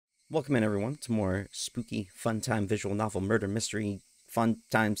Welcome in, everyone, to more spooky, fun-time visual novel murder mystery fun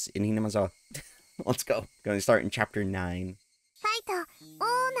times in Hinamizawa. Let's go. Going to start in chapter 9.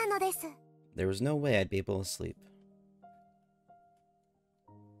 There was no way I'd be able to sleep.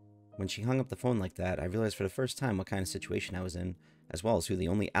 When she hung up the phone like that, I realized for the first time what kind of situation I was in, as well as who the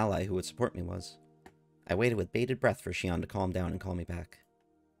only ally who would support me was. I waited with bated breath for Shion to calm down and call me back.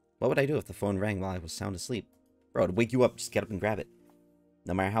 What would I do if the phone rang while I was sound asleep? Bro, it'd wake you up, just get up and grab it.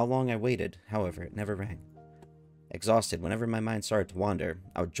 No matter how long I waited, however, it never rang. Exhausted, whenever my mind started to wander,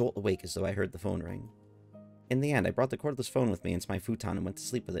 I would jolt awake as though I heard the phone ring. In the end, I brought the cordless phone with me into my futon and went to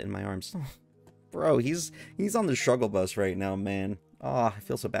sleep with it in my arms. Bro, he's on the struggle bus right now, man. Oh, I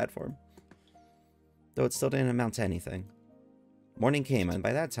feel so bad for him. Though it still didn't amount to anything. Morning came, and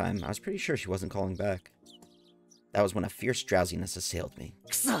by that time, I was pretty sure she wasn't calling back. That was when a fierce drowsiness assailed me.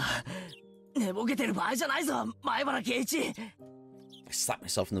 I slapped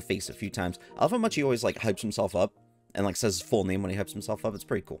myself in the face a few times. I love how much he always, like, hypes himself up and, like, says his full name when he hypes himself up. It's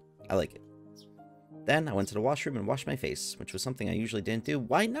pretty cool. I like it. Then I went to the washroom and washed my face, which was something I usually didn't do.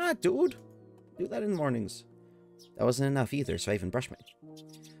 Why not, dude? Do that in the mornings. That wasn't enough either, so I even brushed my...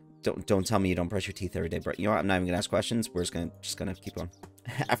 Don't tell me you don't brush your teeth every day, bro. You know what? I'm not even gonna ask questions. We're just gonna keep going.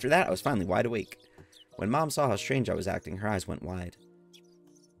 After that, I was finally wide awake. When Mom saw how strange I was acting, her eyes went wide.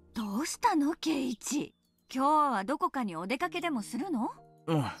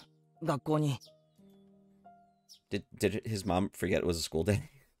 Did his mom forget it was a school day?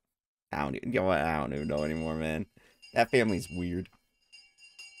 I don't even know anymore, man. That family's weird.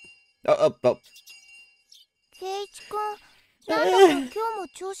 Oh.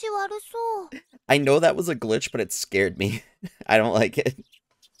 I know that was a glitch, but it scared me. I don't like it.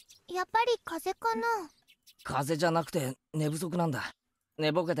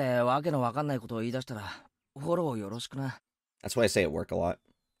 That's why I say at work a lot.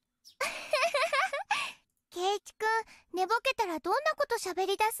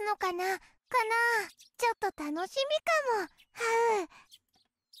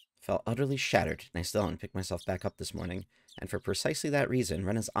 Felt utterly shattered, and I still hadn't picked myself back up this morning. And for precisely that reason,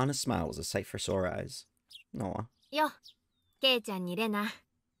 Rena's honest smile was a sight for sore eyes. Aw.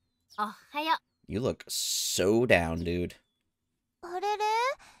 You look so down, dude.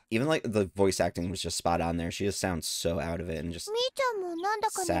 Even like the voice acting was just spot on there. She just sounds so out of it and just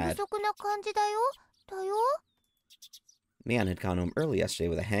sad. Mian had gone home early yesterday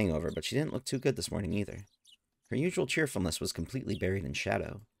with a hangover, but she didn't look too good this morning either. Her usual cheerfulness was completely buried in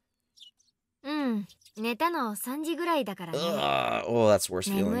shadow. Oh, that's the worst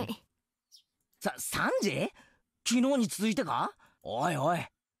feeling. 3時? 昨日に続いてか? おいおい、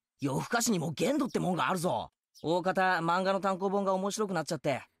夜更かしにも限度ってもんがあるぞ。大方漫画の単行本が面白くなっちゃっ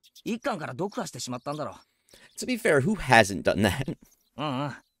て、一巻から読破してしまったんだろ。To be fair, who hasn't done that?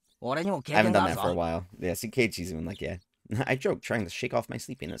 俺にも経 I haven't 験が done ある that ぞ。 for a while. Yeah, see, Keiichi's even like, yeah. I joked, trying to shake off my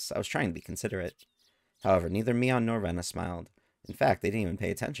sleepiness. I was trying to be considerate. However, neither Mion nor Rena smiled. In fact, they didn't even pay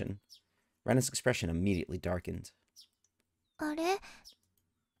attention. Rena's expression immediately darkened. Oh,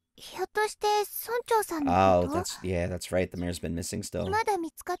 that's right. The mayor's been missing still.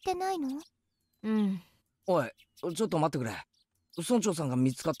 おい、ちょっと待ってくれ。村長さんが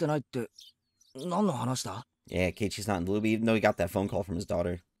見つかってないって、何の話だ? Yeah, Keiichi's not in the loop, even though he got that phone call from his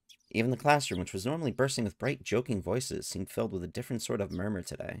daughter. Even the classroom, which was normally bursting with bright, joking voices, seemed filled with a different sort of murmur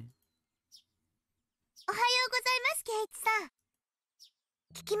today.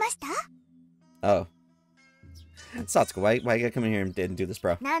 Oh. Satsuko, why you gotta come in here and do this,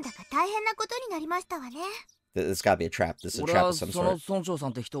 bro? This gotta be a trap. This is a trap of some その sort. 村長さん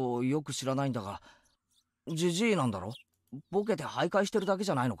って人をよく知らないんだが、ジジイなんだろ? ボケて徘徊してるだけ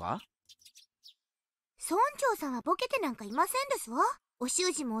じゃないのか? 村長さんはボケてなんかいませんですわ。お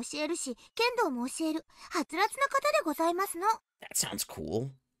習字も教えるし、剣道も教える、はつらつな方でございますの。That sounds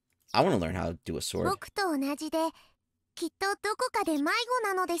cool. I want to learn how to do a sword. 僕と同じで、きっとどこかで迷子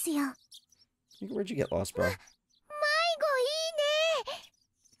なのですよ。Where'd you get lost, bro? 迷子いいね。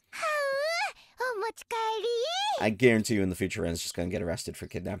はう、お持ち帰り。 I guarantee you in the future Ren's just gonna get arrested for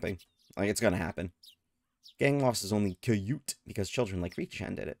kidnapping. Like, it's gonna happen. Getting lost is only cute because children like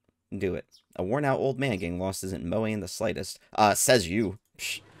Richan did it. Do it. A worn-out old man getting lost isn't moe in the slightest. Says you.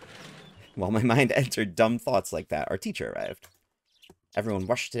 Psh. While my mind entered dumb thoughts like that, our teacher arrived. Everyone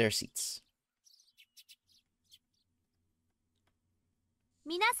rushed to their seats.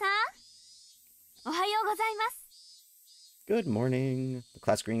 皆さん、おはようございます。 Good morning. The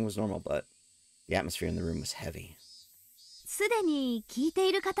class greeting was normal, but the atmosphere in the room was heavy. すでに聞いて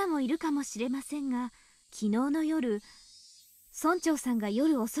いる方もいるかもしれませんが、昨日の夜、村長さんが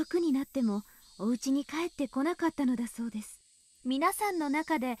夜遅くになってもお家に帰ってこなかったのだそうです。皆さんの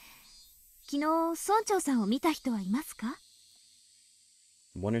中で昨日村長さんを見た人はいますか？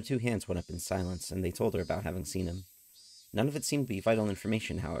 One or two hands went up in silence, and they told her about having seen him. None of it seemed to be vital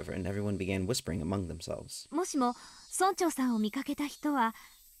information, however, and everyone began whispering among themselves. もしも村長さんを見かけた人は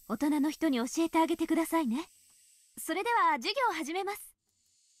大人の人に教えてあげてくださいね。それでは授業を始めます。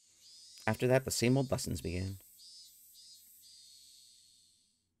 After that, the same old lessons began.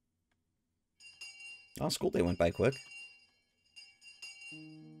 Oh, school day went by quick.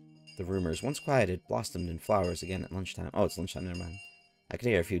 The rumors, once quieted, blossomed in flowers again at lunchtime. Oh, it's lunchtime, never mind. I could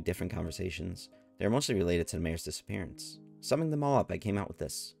hear a few different conversations. They were mostly related to the mayor's disappearance. Summing them all up, I came out with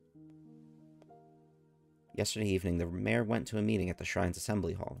this. Yesterday evening, the mayor went to a meeting at the Shrine's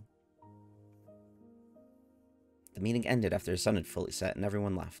Assembly Hall. The meeting ended after his sun had fully set and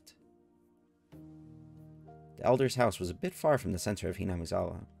everyone left. The elder's house was a bit far from the center of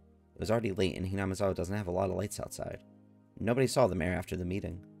Hinamizawa. It was already late and Hinamizawa doesn't have a lot of lights outside. Nobody saw the mayor after the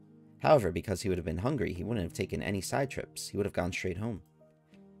meeting. However, because he would have been hungry, he wouldn't have taken any side trips. He would have gone straight home.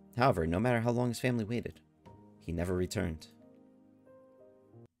 However, no matter how long his family waited, he never returned.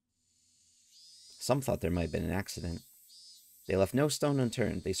 Some thought there might have been an accident. They left no stone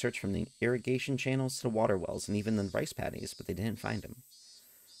unturned. They searched from the irrigation channels to the water wells and even the rice paddies, but they didn't find him.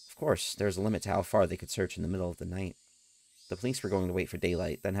 Of course, there was a limit to how far they could search in the middle of the night. The police were going to wait for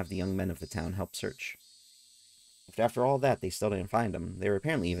daylight, then have the young men of the town help search. If after all that they still didn't find him, they were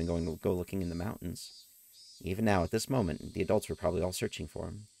apparently even going to go looking in the mountains. Even now, at this moment, the adults were probably all searching for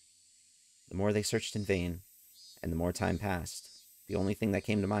him. The more they searched in vain, and the more time passed, the only thing that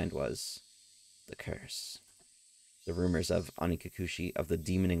came to mind was the curse. The rumors of Onikakushi, of the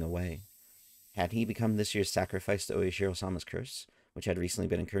demoning away. Had he become this year's sacrifice to Oishiro-sama's curse, which had recently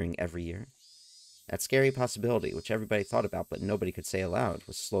been occurring every year? That scary possibility, which everybody thought about but nobody could say aloud,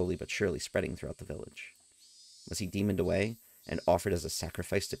 was slowly but surely spreading throughout the village. Was he demoned away and offered as a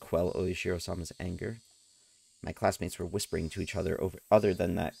sacrifice to quell Oishiro-sama's anger? My classmates were whispering to each other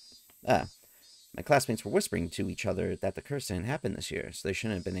My classmates were whispering to each other that the curse didn't happen this year, so there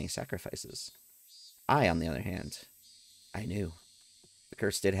shouldn't have been any sacrifices. I, on the other hand, I knew. The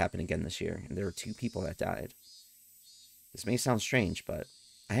curse did happen again this year, and there were 2 people that died. This may sound strange, but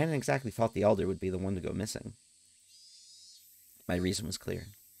I hadn't exactly thought the elder would be the one to go missing. My reason was clear.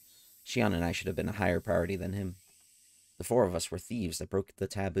 Shion and I should have been a higher priority than him. The 4 of us were thieves that broke the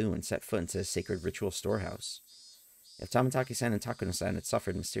taboo and set foot into his sacred ritual storehouse. If Tamataki-san and Takuna-san had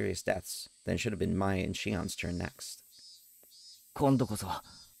suffered mysterious deaths, then it should have been my and Shion's turn next. Why would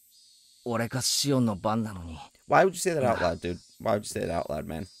you say that out loud, dude? Why would you say that out loud,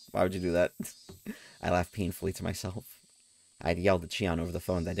 man? Why would you do that? I laughed painfully to myself. I had yelled at Shion over the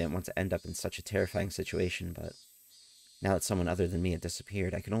phone that I didn't want to end up in such a terrifying situation, but now that someone other than me had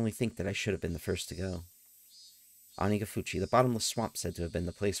disappeared, I could only think that I should have been the first to go. Onigafuchi, the bottomless swamp, said to have been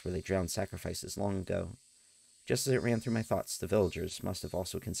the place where they drowned sacrifices long ago. Just as it ran through my thoughts, the villagers must have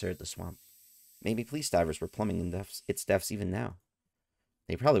also considered the swamp. Maybe police divers were plumbing its depths even now.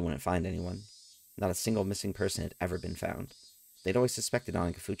 They probably wouldn't find anyone. Not a single missing person had ever been found. They'd always suspected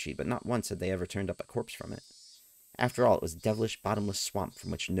Onigafuchi, but not once had they ever turned up a corpse from it. After all, it was a devilish, bottomless swamp from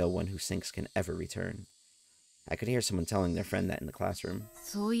which no one who sinks can ever return. I could hear someone telling their friend that in the classroom.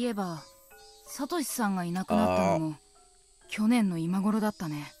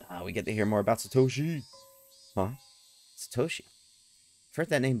 We get to hear more about Satoshi. Huh? Satoshi? I've heard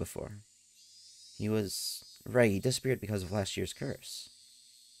that name before. He was... Right, he disappeared because of last year's curse.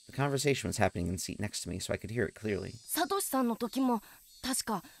 The conversation was happening in the seat next to me, so I could hear it clearly.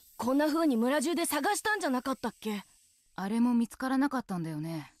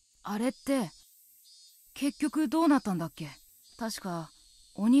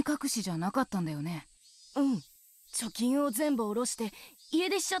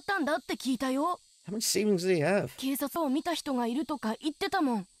 How much savings did he have?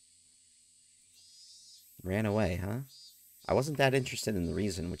 Ran away, huh? I wasn't that interested in the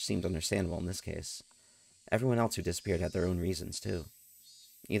reason, which seemed understandable in this case. Everyone else who disappeared had their own reasons, too.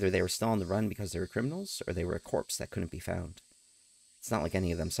 Either they were still on the run because they were criminals, or they were a corpse that couldn't be found. It's not like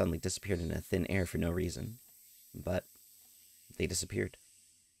any of them suddenly disappeared into thin air for no reason. But they disappeared.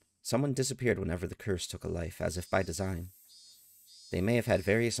 Someone disappeared whenever the curse took a life, as if by design. They may have had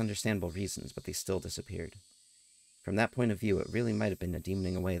various understandable reasons, but they still disappeared. From that point of view, it really might have been a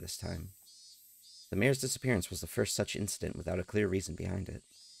demoning away this time. The mayor's disappearance was the first such incident without a clear reason behind it.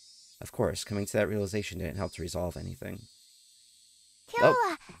 Of course, coming to that realization didn't help to resolve anything.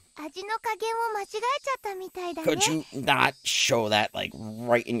 Could you not show that, like,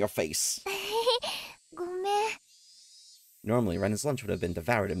 right in your face? Normally, Ren's lunch would have been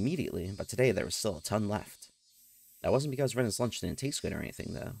devoured immediately, but today there was still a ton left. That wasn't because Rena's lunch didn't taste good or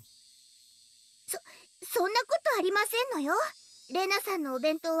anything, though. そんなことありませんのよ。レナさんのお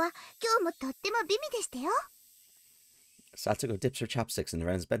弁当は今日もとっても美味でしたよ。Satsuko dips her chopsticks into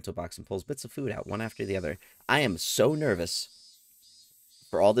Ren's bento box and pulls bits of food out one after the other. I am so nervous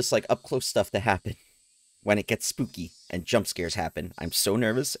for all this, like, up-close stuff to happen when it gets spooky and jump scares happen. I'm so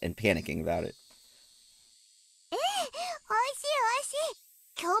nervous and panicking about it. 美味しい。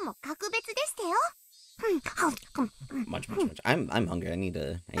今日も格別でしたよ。Much. I'm hungry. I need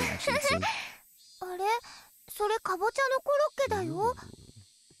to actually eat soon. あれ、それかぼちゃのコロッケだよ。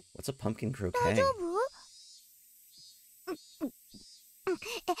What's a pumpkin croquet? 大丈夫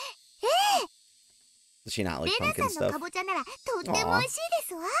？Does she not like レナ pumpkin さんの stuff? かぼちゃならとっても美味しいで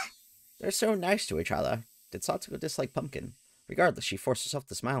すわ。They're so nice to each other. Did Satsuko dislike pumpkin? Regardless, she forced herself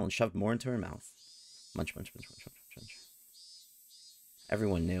to smile and shoved more into her mouth. Munch.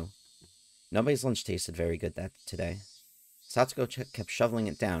 Everyone knew. Nobody's lunch tasted very good today. Satsuko kept shoveling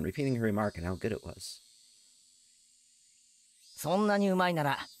it down, repeating her remark on how good it was. そんなにうまいな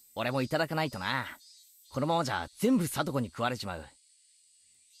ら俺もいただかないとな。このままじゃ全部サトコに食われちまう。あんまり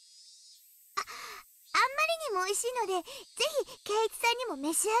にも美味しいので、ぜひ圭一さんにも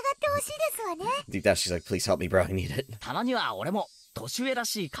召し上がってほしいですわね。Deep down, she's like, please help me, bro. I need it. たまには俺も年上ら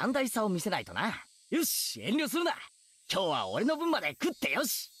しい寛大さを見せないとな。よし、遠慮するな。今日は俺の分まで食ってよ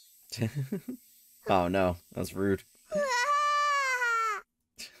し。Oh no, that's rude.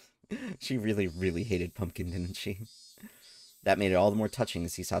 She really hated pumpkin, didn't she? That made it all the more touching to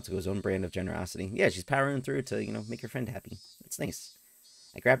see Satsuko's own brand of generosity. Yeah, she's powering through to, make her friend happy. It's nice.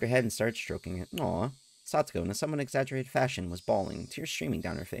 I grabbed her head and started stroking it. Aw. Satsuko, in a somewhat exaggerated fashion, was bawling, tears streaming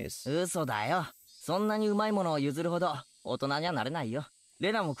down her face. 嘘だよ。そんなにうまいものを譲るほど大人にはなれないよ。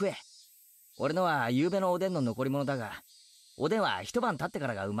レナも食え。俺のは夕べのおでんの残り物だが、おでんは一晩経ってか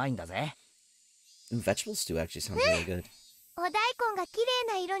らがうまいんだぜ。Ooh, vegetable stew actually sounds really good. お大根が綺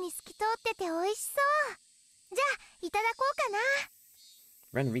麗な色に透き通ってて美味しそう。じゃあ、いただこうかな。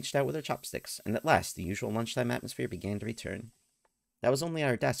Ren reached out with her chopsticks, and at last the usual lunchtime atmosphere began to return. That was only at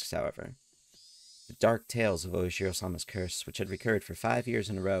our desks, however. The dark tales of Oishiro-sama's curse, which had recurred for 5 years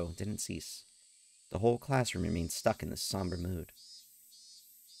in a row, didn't cease. The whole classroom remained stuck in this somber mood.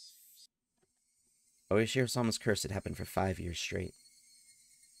 Oishiro-sama's curse had happened for 5 years straight.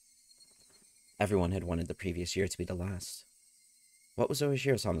 Everyone had wanted the previous year to be the last. What was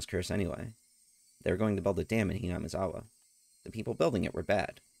Oishiro-sama's curse anyway? They were going to build a dam in Hinamizawa. The people building it were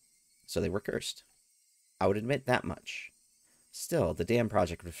bad, so they were cursed. I would admit that much. Still, the dam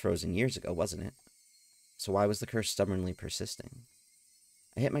project was frozen years ago, wasn't it? So why was the curse stubbornly persisting?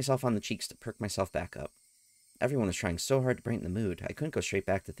 I hit myself on the cheeks to perk myself back up. Everyone was trying so hard to brighten the mood, I couldn't go straight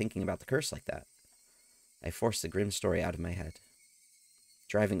back to thinking about the curse like that. I forced the grim story out of my head.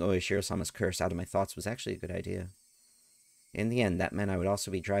 Driving Oishiro-sama's curse out of my thoughts was actually a good idea. In the end, that meant I would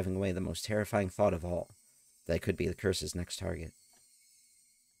also be driving away the most terrifying thought of all, that I could be the curse's next target.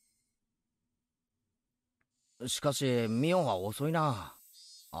 しかし、ミオンは遅いな。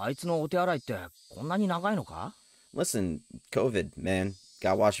あいつのお手洗いってこんなに長いのか？ Listen, COVID, man.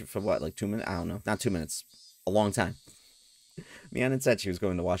 Gotta wash it for what, like 2 minutes? I don't know. Not 2 minutes. A long time. Mion had said she was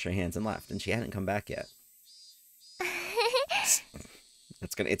going to wash her hands and left, and she hadn't come back yet.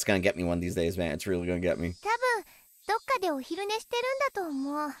 It's gonna get me one of these days, man. It's really gonna get me. 多分どっかでお昼寝してるんだと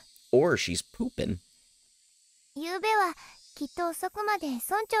思う。Or she's pooping. 昨べはきっと遅くまで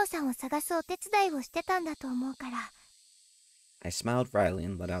村長さんを探すお手伝いをしてたんだと思うから。I smiled wryly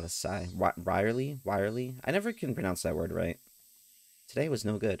and let out a sigh. Wryly? I never can pronounce that word right. Today was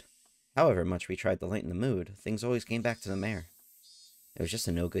no good. However much we tried to lighten the mood, things always came back to the mare. It was just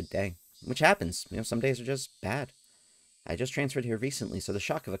a no-good day. Which happens. Some days are just bad. I just transferred here recently, so the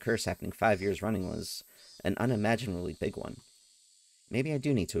shock of a curse happening 5 years running was an unimaginably big one. Maybe I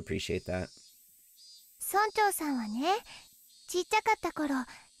do need to appreciate that. 村長さんはね、ちっちゃかった頃、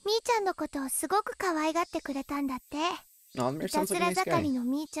みーちゃんのことをすごく可愛がってくれたんだって。Oh, the い mayor た sounds ず like a ら nice 盛 guy. りの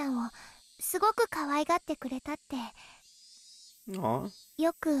みーちゃんをすごく可愛がってくれたって、Aw,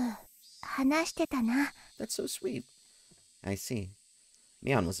 よく話してたな。that's so sweet. I see.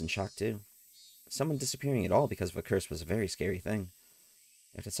 Mion was in shock too. Someone disappearing at all because of a curse was a very scary thing.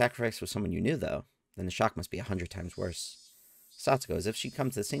 If the sacrifice was someone you knew, though, then the shock must be 100 times worse. Satsuko, as if she'd come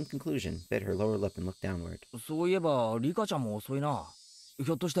to the same conclusion, bit her lower lip and looked downward. そういえばリカちゃんも遅いな。ひ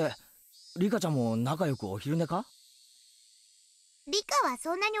ょっとしてリカちゃんも仲良くお昼寝か？リカは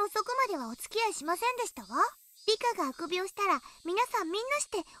そんなに遅くまではお付き合いしませんでしたわ。リカがあくびをしたら皆さんみんなし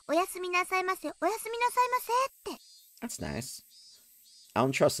ておやすみなさいませ、おやすみなさいませって。That's nice. I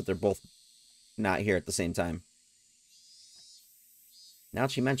don't trust that they're both not here at the same time. Now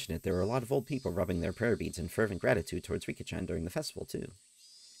that she mentioned it, there were a lot of old people rubbing their prayer beads in fervent gratitude towards Rika-chan during the festival, too.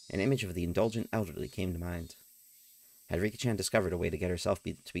 An image of the indulgent elderly came to mind. Had Rika-chan discovered a way to get herself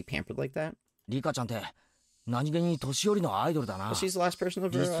to be pampered like that? リカちゃんって何気に年寄りのアイドルだな。 Well, she's the last person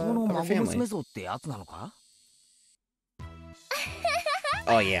of 理 her, 想の of her 孫 family. 娘像ってやつなのか？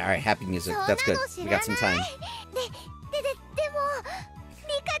 Oh yeah, alright, happy music. That's good. We got some time. でも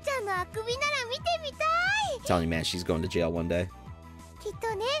リカちゃんのあくびなら見てみたい。 Telling you, man, she's going to jail one day. きっ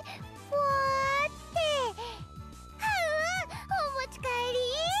とね、ふわーってお持ち帰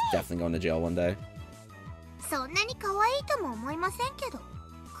り。 Definitely going to jail one day. そんなに可愛いとも思いませんけど、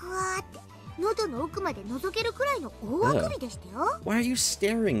ふわーって喉の奥まで覗けるくらいの大あくびでしたよ。 Why are you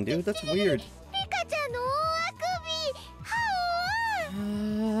staring, dude? That's weird. リカちゃんの大あく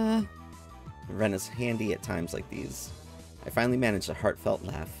び。Ren is handy at times like these. I finally managed a heartfelt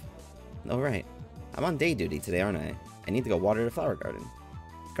laugh. Oh right, I'm on day duty today, aren't I? I need to go water the flower garden.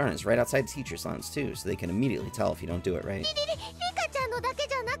 The garden is right outside the teacher's lounge too, so they can immediately tell if you don't do it right. リカちゃんのだけ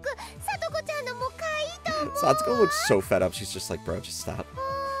じゃなく、さとこちゃんのも可愛いと思う。 Satsuko looks so fed up, she's just like, bro, just stop. 大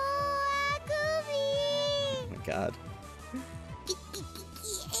あく Oh my god. び。キキ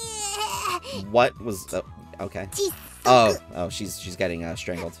キキ。 What was... okay. ちっ Oh, she's getting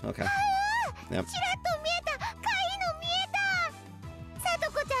strangled. Okay. Yep. ちらっと見えた。可愛いの見えた。さ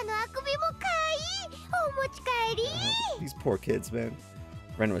とこちゃんのあくびも可愛い。お持ち帰り。 These poor kids, man.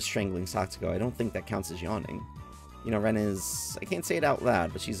 Ren was strangling Satsuko. I don't think that counts as yawning. You know, Ren is... I can't say it out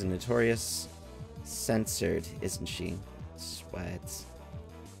loud, but she's a notorious censored, isn't she? Sweat.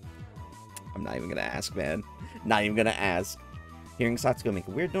 I'm not even gonna ask, man. Not even gonna ask. Hearing Satsuko make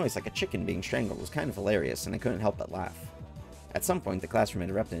a weird noise like a chicken being strangled was kind of hilarious, and I couldn't help but laugh. At some point, the classroom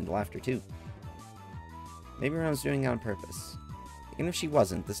erupted into laughter, too. Maybe Ren was doing it on purpose. Even if she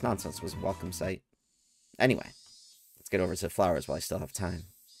wasn't, this nonsense was a welcome sight. Anyway, let's get over to the flowers while I still have time.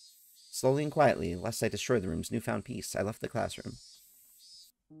 Slowly and quietly, lest I destroy the room's newfound peace, I left the classroom.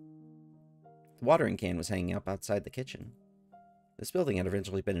 The watering can was hanging up outside the kitchen. This building had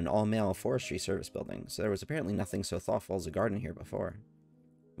originally been an all-male forestry service building, so there was apparently nothing so thoughtful as a garden here before.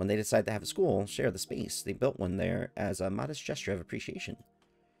 When they decided to have a school share the space, they built one there as a modest gesture of appreciation.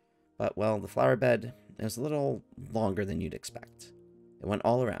 But, well, the flower bed was a little longer than you'd expect. It went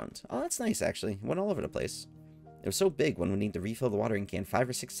all around. Oh, that's nice, actually. It went all over the place. It was so big, one would need to refill the watering can 5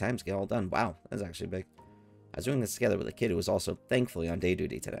 or 6 times to get it all done. Wow, that's actually big. I was doing this together with a kid who was also thankfully on day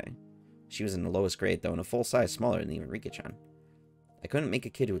duty today. She was in the lowest grade, though, and a full size smaller than even Rika-chan. I couldn't make a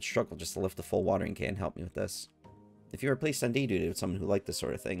kid who would struggle just to lift a full watering can help me with this. If you were placed on day duty with someone who liked this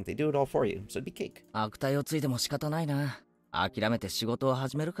sort of thing, they do it all for you, so it'd be cake. 悪態をついても仕方ないな。諦めて仕事を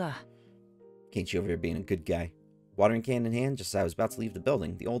始めるか。 Can't you over here being a good guy? Watering can in hand, just as I was about to leave the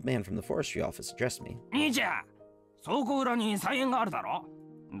building, the old man from the forestry office addressed me. 兄ちゃん、倉庫裏に菜園があるだろ。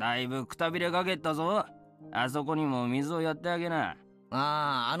だいぶくたびれかけたぞ。あそこにも水をやってあげな。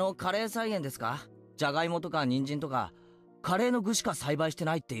ああ、カレー菜園ですか？じゃがいもとか人参とか、カレーの具しか栽培して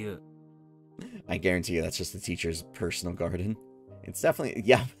ないっていう。I guarantee you that's just the teacher's personal garden. It's definitely,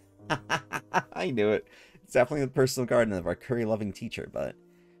 yeah, I knew it. It's definitely the personal garden of our curry-loving teacher, but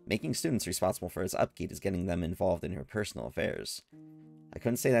making students responsible for his upkeep is getting them involved in her personal affairs. I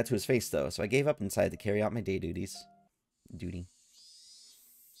couldn't say that to his face, though, so I gave up and decided to carry out my day duties.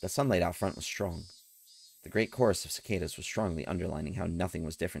 The sunlight out front was strong. The great chorus of cicadas was strongly underlining how nothing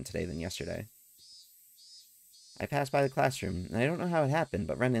was different today than yesterday. I passed by the classroom, and I don't know how it happened,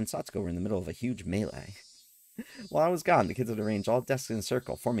 but Ren and Satsuko were in the middle of a huge melee. While I was gone, the kids had arranged all desks in a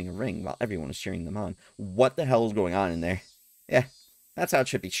circle, forming a ring, while everyone was cheering them on. What the hell is going on in there? Yeah, that's how it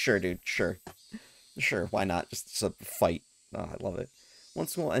should be. Sure, dude, sure. Sure, why not? Just a fight. Oh, I love it.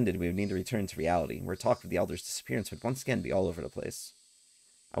 Once school ended, we would need to return to reality, where talk of the elder's disappearance would once again be all over the place.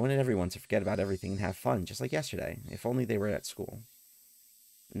 I wanted everyone to forget about everything and have fun, just like yesterday, if only they were at school.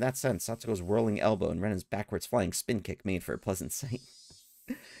 In that sense, Satsuko's whirling elbow and Ren's backwards flying spin kick made for a pleasant sight.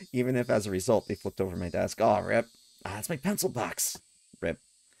 Even if, as a result, they flipped over my desk. Oh, rip. Ah, it's my pencil box. Rip.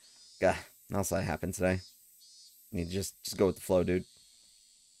 Gah, else that happened today. Need to just go with the flow, dude.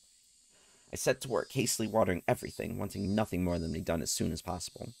 I set to work, hastily watering everything, wanting nothing more than to be done as soon as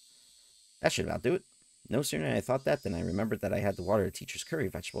possible. That should about do it. No sooner had I thought that than I remembered that I had to water the teacher's curry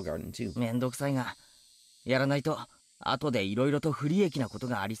vegetable garden, too. めんどくさいが、やらないと後でいろいろと不利益なこと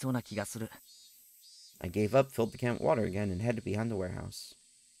がありそうな気がする。I gave up, filled the can with water again, and headed behind the warehouse.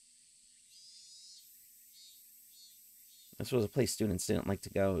 This was a place students didn't like to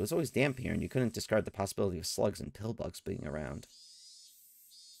go. It was always damp here, and you couldn't discard the possibility of slugs and pillbugs being around.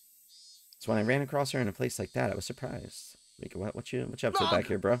 So when I ran across her in a place like that, I was surprised. Rika, what you up to back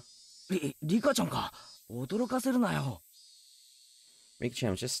here, bro? リカちゃんか。驚かせるなよ。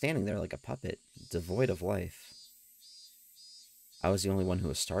Rika-chan was just standing there like a puppet, devoid of life. I was the only one who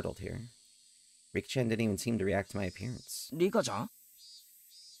was startled here. Rika-chan didn't even seem to react to my appearance. Rika-chan?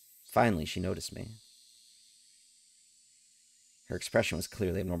 Finally, she noticed me. Her expression was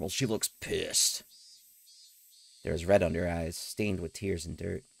clearly abnormal. She looks pissed. There was red under her eyes, stained with tears and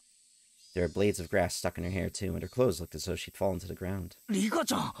dirt. There were blades of grass stuck in her hair, too, and her clothes looked as though she'd fallen to the ground.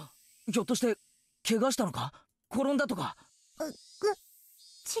 Rika-chan! ひょっとして怪我したのか？転んだとか？違う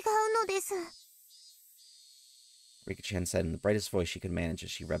のです。Rika-chan said in the brightest voice she could manage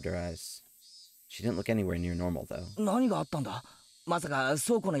as she rubbed her eyes. She didn't look anywhere near normal, though. 何があったんだ？まさか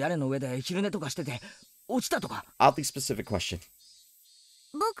倉庫の屋根の上で昼寝とかしてて落ちたとか？ Oddly specific question.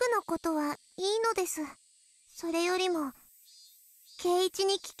 僕のことはいいのです。それよりも、圭一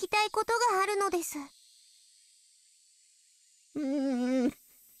に聞きたいことがあるのです。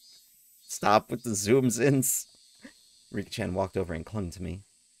Stop with the zooms ins. Rika-chan walked over and clung to me.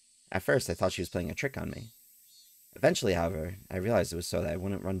 At first, I thought she was playing a trick on me. Eventually, however, I realized it was so that I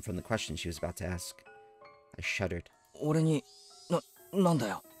wouldn't run from the question she was about to ask. I shuddered. 俺に、なんだ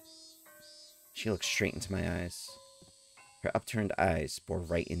よ。 She looked straight into my eyes. Her upturned eyes bore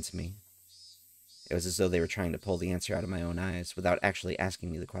right into me. It was as though they were trying to pull the answer out of my own eyes without actually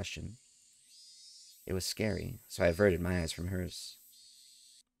asking me the question. It was scary, so I averted my eyes from hers.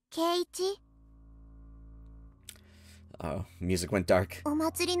 圭一、 Oh, music went dark. お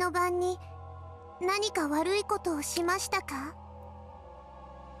祭りの晩に何か悪いことをしましたか？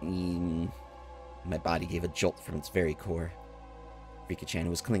 My body gave a jolt from its very core. Rika-chan,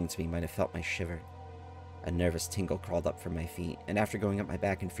 who was clinging to me, might have felt my shiver. A nervous tingle crawled up from my feet, and after going up my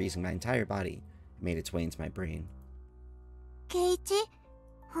back and freezing my entire body, it made its way into my brain. 圭一、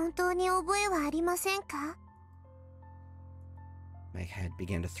本当に覚えはありませんか？ My head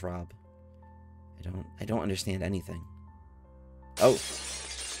began to throb. I don't understand anything. Oh!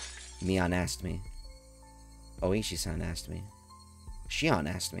 Mion asked me. Oishi-san asked me. Shion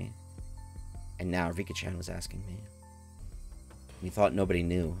asked me. And now Rika-chan was asking me. We thought nobody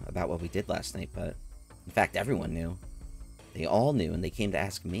knew about what we did last night, but in fact everyone knew. They all knew, and they came to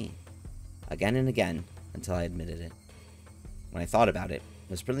ask me. Again and again, until I admitted it. When I thought about it,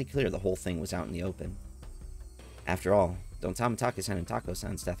 it was pretty clear the whole thing was out in the open. After all, don't Tamatake-san and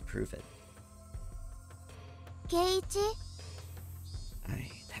Tako-san's death prove it? 圭一、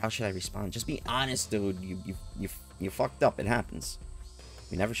 How should I respond? Just be honest, dude. You fucked up. It happens.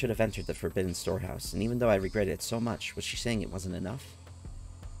 We never should have entered the forbidden storehouse, and even though I regretted it so much, was she saying it wasn't enough?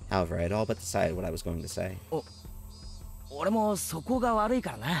 However, I had all but decided what I was going to say. 俺もそこが悪い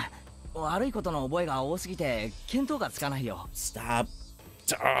からな。悪いことの覚えが多すぎて見当がつかないよ。 Stop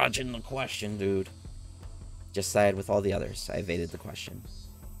dodging the question, dude. Just as I had with all the others, I evaded the question.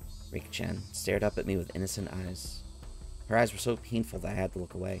 Rika-chan stared up at me with innocent eyes. Her eyes were so painful that I had to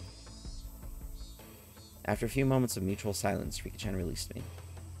look away. After a few moments of mutual silence, Rika-chan released me.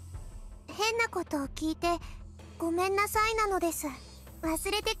 変なことを聞いてごめんなさいなのです。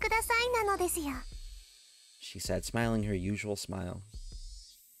忘れてくださいなのですよ。 She said, smiling her usual smile.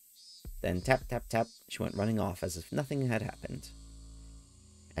 Then tap, tap, tap, she went running off as if nothing had happened.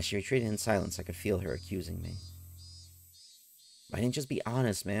 As she retreated in silence, I could feel her accusing me. Why didn't you just be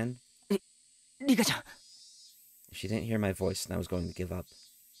honest, man? Rika-chan! If she didn't hear my voice, then I was going to give up.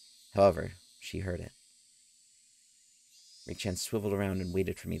 However, she heard it. Rika-chan swiveled around and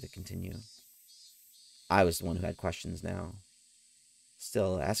waited for me to continue. I was the one who had questions now.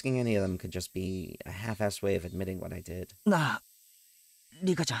 Still, asking any of them could just be a half-assed way of admitting what I did. なあ、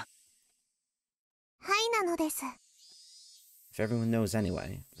Rika-chan。はいなのです。 If everyone knows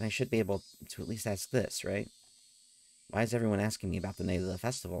anyway, then I should be able to at least ask this, right? Why is everyone asking me about the night of the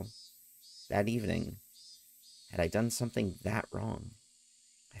festival? That evening, had I done something that wrong?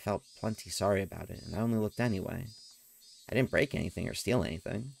 I felt plenty sorry about it, and I only looked anyway. I didn't break anything or steal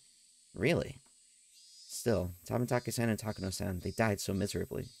anything. Really. Still, Tamatake-san and Takano-san, they died so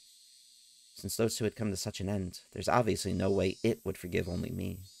miserably. Since those two had come to such an end, there's obviously no way it would forgive only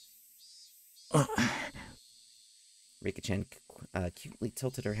me. Rika-chan cutely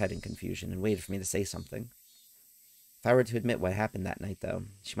tilted her head in confusion and waited for me to say something. If I were to admit what happened that night, though,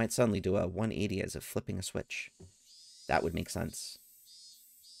 she might suddenly do a 180 as if flipping a switch. That would make sense.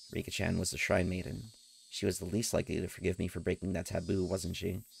 Rika-chan was the shrine maiden. She was the least likely to forgive me for breaking that taboo, wasn't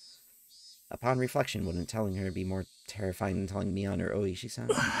she? Upon reflection, wouldn't telling her be more terrifying than telling Mion or Oishi-san?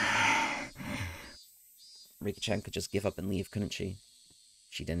 Rika-chan could just give up and leave, couldn't she?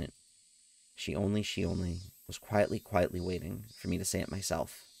 She didn't. She only was quietly waiting for me to say it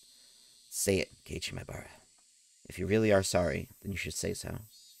myself. Say it, Keiichi Maebara. If you really are sorry, then you should say so.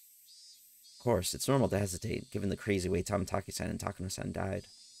 Of course, it's normal to hesitate, given the crazy way Tamataki-san and Takano-san died.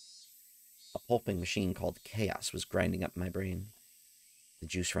 A pulping machine called Chaos was grinding up my brain. The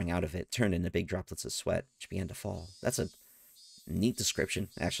juice running out of it turned into big droplets of sweat, which began to fall. That's a neat description,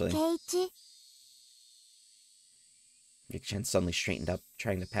 actually. Keiichi. Rika-chan suddenly straightened up,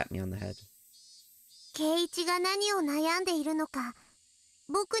 trying to pat me on the head. 圭一が何を悩んでいるのか、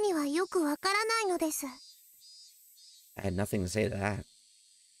僕にはよくわからないのです。I had nothing to say to that.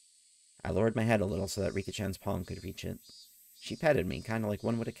 I lowered my head a little so that Rika-chan's palm could reach it. She petted me, kind of like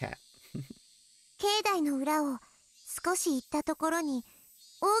one would a cat. 境内の裏を少し行ったところに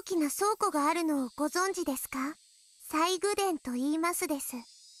大きな倉庫があるのをご存知ですか？西宮殿と言いますです。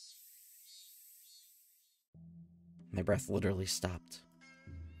My breath literally stopped.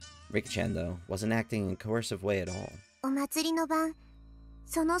 Rika-chan, though, wasn't acting in a coercive way at all. お祭りの晩、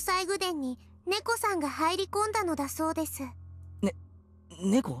その西宮殿に猫さんが入り込んだのだそうです。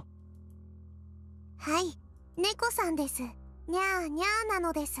猫？はい、猫さんです。にゃーにゃーな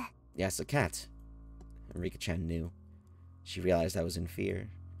のです。Yes, a cat. And Rika-chan knew. She realized I was in fear.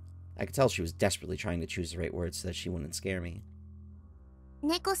 I could tell she was desperately trying to choose the right words so that she wouldn't scare me.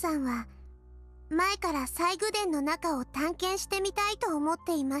 猫さんは前から西宮殿の中を探検してみたいと思っ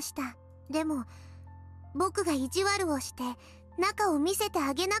ていました。でも僕が意地悪をして中を見せて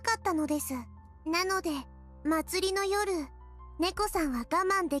あげなかったのです。なので祭りの夜、猫さんは我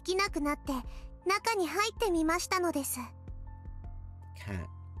慢できなくなって中に入ってみましたのです。 Cat.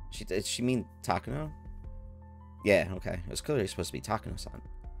 Did she mean Takano? Yeah, okay. It was clearly supposed to be Takano-san.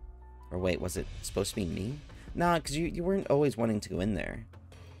 Or wait, was it supposed to be me? Nah, because you weren't always wanting to go in there.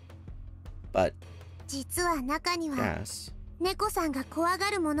 But, 実は中には yes. 猫さんが怖が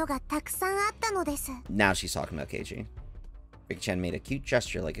るものがたくさんあったのです。 Now she's talking about Keiji. Rika-chan made a cute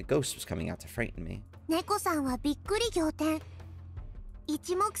gesture like a ghost was coming out to frighten me. 猫さんはびっくり仰天。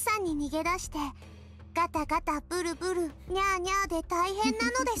一目散に逃げ出してガタガタブルブルニャーニャーで大変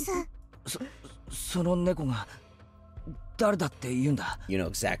なのです。その猫が誰だって言うんだ？ You know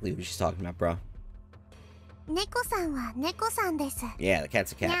exactly who she's talking about, bro. 猫さんは猫さんです。 Yeah, the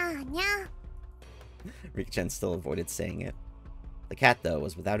cat's a ニ cat. ャーニャー。 Rika-chan still avoided saying it. The cat, though,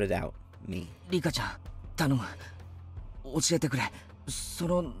 was without a doubt me. リカちゃん、頼む。教えてくれ。そ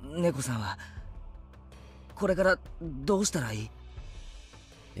の猫さんはこれからどうしたらいい？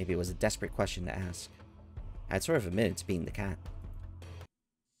 Maybe it was a desperate question to ask. I'd sort of admitted to being the cat.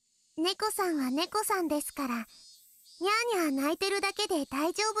 猫さんは猫さんですから、ニャーニャー泣いてるだけで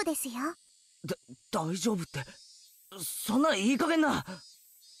大丈夫ですよ。大丈夫ってそんないい加減な。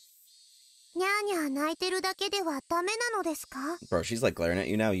ニャーニャー泣いてるだけではダメなのですか？ Bro, she's like glaring at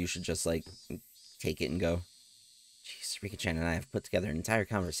you now. You should just like take it and go. Jeez, Rika-chan and I have put together an entire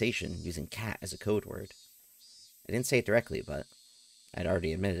conversation using cat as a code word. I didn't say it directly, but I'd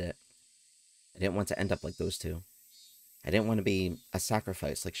already admitted it. I didn't want to end up like those two. I didn't want to be a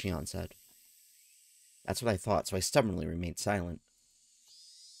sacrifice like Shion said. That's what I thought, so I stubbornly remained silent.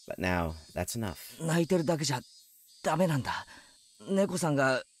 But now, that's enough. 泣いてるだけじゃダメなんだ。猫さん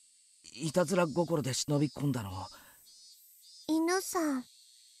がいたずら心で忍び込んだのを。犬さん。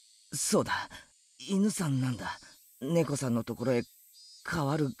そうだ、犬さんなんだ。猫さんのところへ代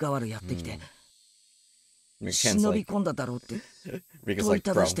わる代わるやってきて、忍び込んだだろうって問い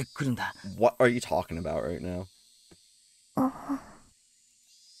ただしてくるんだ。What are you talking about right now?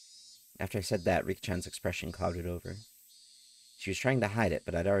 After I said that, Rika-chan's expression clouded over. She was trying to hide it,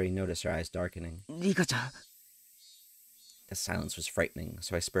 but I'd already noticed her eyes darkening. リカちゃん。 The silence was frightening,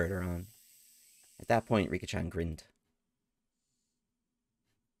 so I spurred her on. At that point, Rika-chan grinned.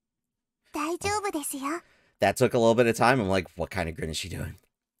 大丈夫ですよ。 That took a little bit of time. I'm like, what kind of grin is she doing?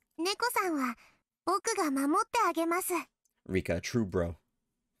 猫さんは僕が守ってあげます。 Rika, a true bro.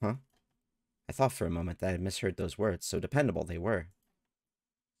 Huh? I thought for a moment that I had misheard those words, so dependable they were.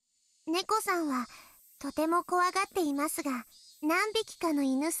 猫さんはとても怖がっていますが、何匹かの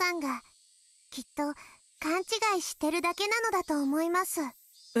犬さんがきっと勘違いしてるだけなのだと思います。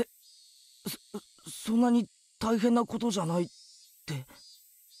そんなに大変なことじゃないって。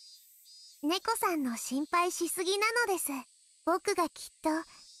猫さんの心配しすぎなのです。僕がきっと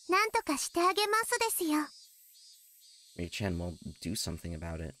何とかしてあげますですよ。 Rika-chan will do something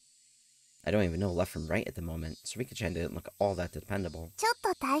about it. I don't even know left from right at the moment, so Rika-chan didn't look all that dependable. ちょ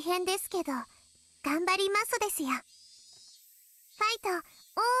っと大変ですけど、頑張りますですよ。ファイト、オ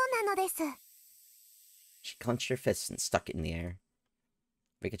ーなのです。 She clenched her fists and stuck it in the air.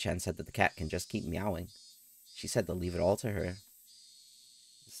 Rika-chan said that the cat can just keep meowing. She said to leave it all to her.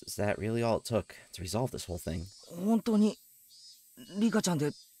 Is that really all it took to resolve this whole thing? 本当にリカちゃん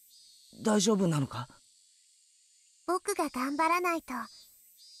で大丈夫なのか？僕が頑張らないと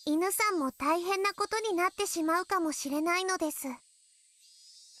犬さんも大変なことになってしまうかもしれないのです。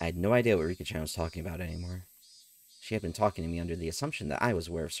I had no idea what Rika-chan was talking about anymore. She had been talking to me under the assumption that I was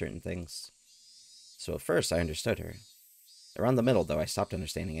aware of certain things. So at first I understood her. Around the middle, though, I stopped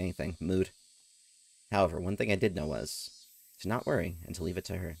understanding anything. Mood. However, one thing I did know was to not worry and to leave it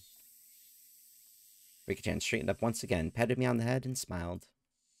to her. Rika-chan straightened up once again, patted me on the head, and smiled.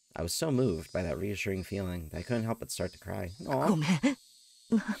 I was so moved by that reassuring feeling that I couldn't help but start to cry. ご Aww, めん。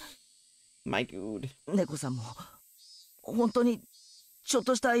 my dude. 猫さんも本当にちょっ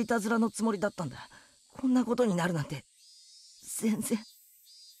としたいたずらのつもりだったんだ。こんなことになるなんて全然。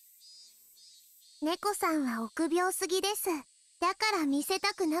猫さんは臆病すぎです。だから見せ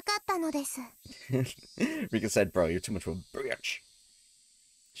たくなかったのです。Rika said, bro, you're too much of a bitch.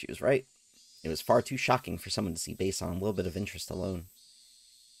 She was right. It was far too shocking for someone to see based on a little bit of interest alone.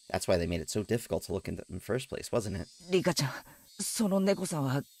 That's why they made it so difficult to look into in the first place, wasn't it? リカちゃん、その猫さん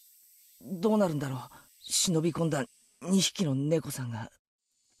はどうなるんだろう。忍び込んだ2匹の猫さんが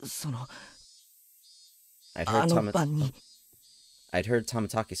その I'd あ heard の晩に。 I'd heard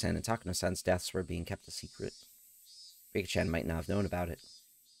Tamataki-san and Takano-san's deaths were being kept a secret. Rika-chan might not have known about it.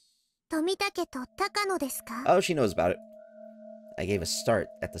 富武と高野ですか？ Oh, she knows about it. I gave a start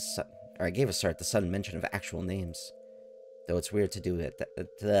at the sudden mention of actual names. Though it's weird to do it.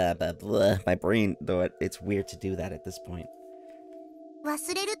 My brain, though it's weird to do that at this point.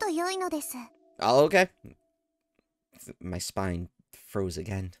 忘れると良いのです。 Oh, okay. My spine froze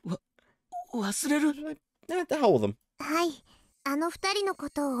again. 忘れる。 The hell with them. はい、あの二人のこ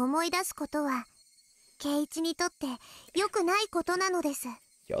とを思い出すことは圭一にとって良くないことなのです。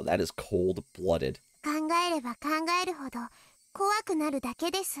 Yo, that is cold-blooded. 考えれば考えるほど怖くなるだ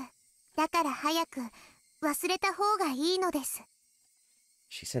けです。だから早く忘れた方がいいのです。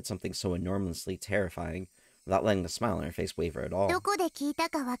 She said something so enormously terrifying, without letting the smile on her face waver at all. どこで聞いた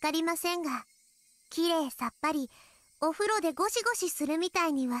かわかりませんが、きれいさっぱりお風呂でゴシゴシするみた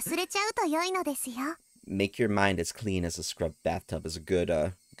いに忘れちゃうと良いのですよ。 Make your mind as clean as a scrubbed bathtub is a good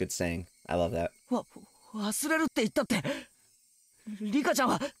saying. I love that. 忘れるって言ったって。リカちゃん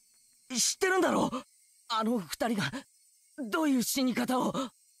は知ってるんだろう。あの二人がどういう死に方を。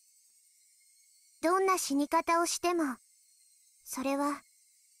どんな死に方をしても、それは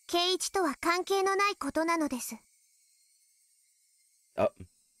圭一とは関係のないことなのです。 Oh.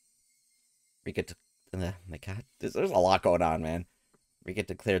 Rika my god. There's a lot going on, man. Rika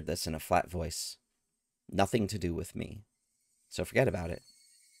declared this in a flat voice. Nothing to do with me. So forget about it.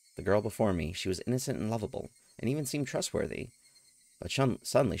 The girl before me, she was innocent and lovable, and even seemed trustworthy. But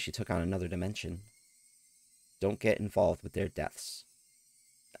suddenly she took on another dimension. Don't get involved with their deaths.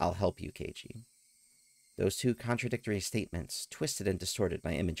 I'll help you, Keiji. Those two contradictory statements twisted and distorted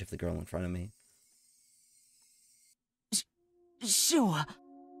my image of the girl in front of me. シオンは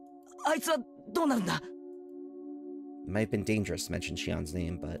あいつはどうなるんだ。 It might have been dangerous to mention Shion's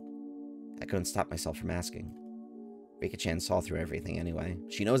name, but I couldn't stop myself from asking. Rika-chan saw through everything anyway.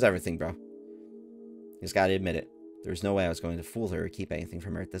 She knows everything, bro. You just gotta admit it. There was no way I was going to fool her or keep anything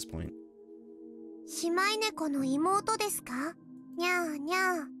from her at this point. 姉妹猫の妹ですか？にゃーに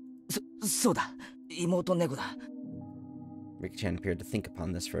ゃー。そうだ、妹猫だ。 Rika-chan appeared to think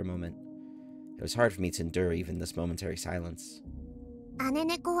upon this for a moment. It was hard for me to endure even this momentary silence. 姉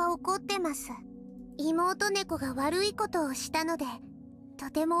猫は怒ってます。妹猫が悪いことをしたので、と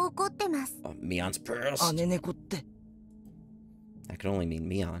ても怒ってます。Mion's pissed. 姉猫って。 That could only mean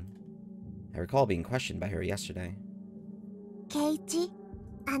Mion. I recall being questioned by her yesterday. 圭一、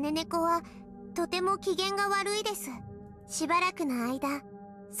姉猫はとても機嫌が悪いです。しばらくの間、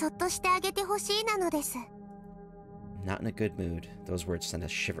そっとしてあげてほしいなのです。 Not in a good mood. Those words sent a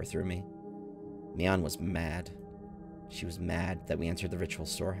shiver through me. Mion was mad. She was mad that we entered the ritual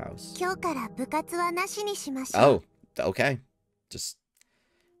storehouse. 今日から部活はなしにしましょう。 Oh, okay. Just...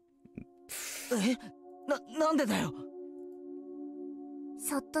 なんでだよ。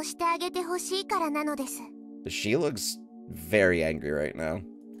そっとしてあげてほしいからなのです。 She looks very angry right now.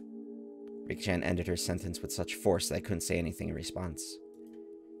 Rika-chan ended her sentence with such force that I couldn't say anything in response.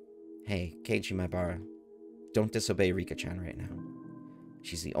 Hey, Keiji Maibara, don't disobey Rika-chan right now.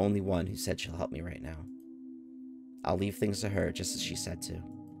 She's the only one who said she'll help me right now. I'll leave things to her just as she said to.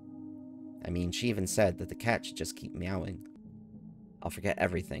 I mean, she even said that the cat should just keep meowing. I'll forget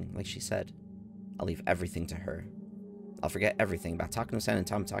everything, like she said. I'll leave everything to her. I'll forget everything about Takano-san and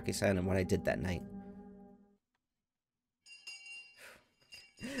Tamataki-san and what I did that night.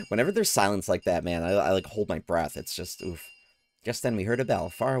 Whenever there's silence like that, man, I like hold my breath. It's just, oof. Just then we heard a bell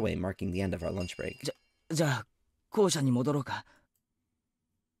far away, marking the end of our lunch break. じゃあ校舎に戻ろうか。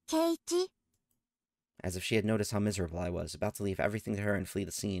圭一、As if she had noticed how miserable I was, about to leave everything to her and flee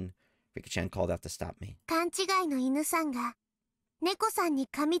the scene, Rika-chan called out to stop me. 勘違いの犬さんが猫さんに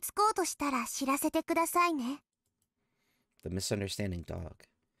噛みつこうとしたら知らせてくださいね。The misunderstanding dog.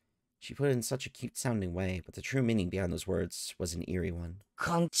 She put it in such a cute-sounding way, but the true meaning behind those words was an eerie one.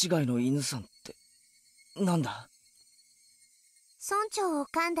 勘違いの犬さんってなんだ？村長を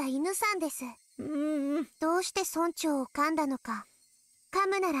噛んだ犬さんです。どうして村長を噛んだのか。噛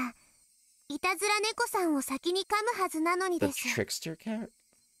むならいたずら猫さんを先に噛むはずなのに The です。 trickster cat?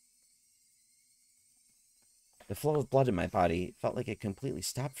 The flow of blood in my body felt like it completely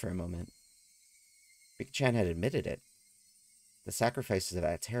stopped for a moment. Rika-chan had admitted it. The sacrifices of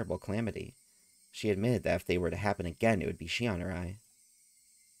that terrible calamity. She admitted that if they were to happen again, it would be Shion or I.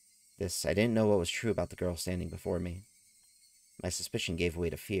 This, I didn't know what was true about the girl standing before me. My suspicion gave way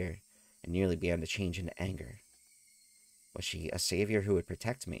to fear, and nearly began to change into anger. Was she a savior who would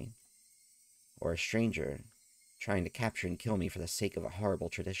protect me? Or a stranger, trying to capture and kill me for the sake of a horrible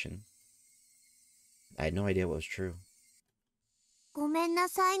tradition? I had no idea what was true. ごめんな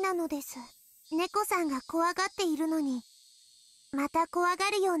さいなのです。猫さんが怖がっているのに、また怖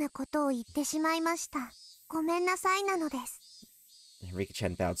がるようなことを言ってしまいました。ごめんなさいなのです。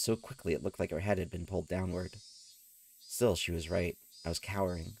Rika-chan bowed so quickly it looked like her head had been pulled downward. Still, she was right. I was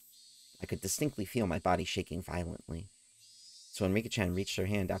cowering. I could distinctly feel my body shaking violently. So when Rika-chan reached her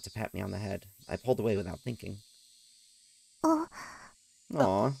hand out to pat me on the head, I pulled away without thinking. お、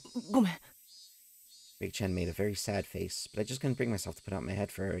 Aww. ごめん。Rika-chan made a very sad face, but I just couldn't bring myself to put out my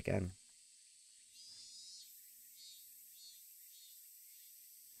head for her again.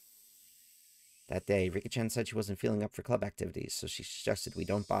 That day, Rika-chan said she wasn't feeling up for club activities, so she suggested we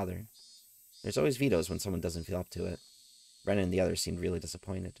don't bother. There's always vetoes when someone doesn't feel up to it. Ren and the others seemed really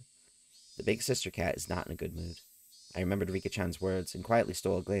disappointed. The big sister cat is not in a good mood. I remembered Rika-chan's words and quietly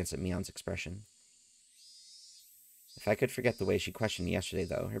stole a glance at Mion's expression. If I could forget the way she questioned me yesterday,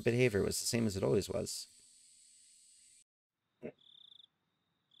 though, her behavior was the same as it always was.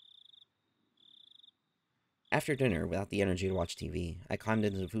 After dinner, without the energy to watch TV, I climbed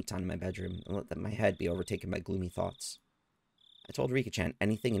into the futon in my bedroom and let my head be overtaken by gloomy thoughts. I told Rika-chan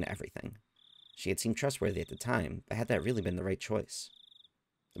anything and everything. She had seemed trustworthy at the time, but had that really been the right choice?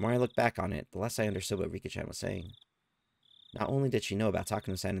 The more I looked back on it, the less I understood what Rika-chan was saying. Not only did she know about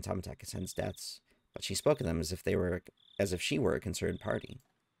Takano-san and Tamatake-san's deaths, but she spoke of them as if she were a concerned party.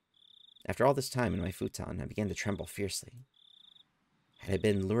 After all this time in my futon, I began to tremble fiercely. Had I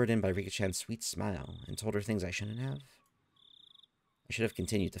been lured in by Rika-chan's sweet smile and told her things I shouldn't have? I should have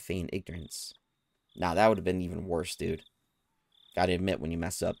continued to feign ignorance. Nah, that would have been even worse, dude. Gotta admit, when you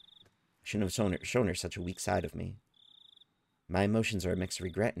mess up, I shouldn't have shown her such a weak side of me. My emotions are a mix of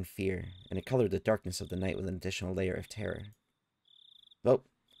regret and fear, and it colored the darkness of the night with an additional layer of terror. Oh,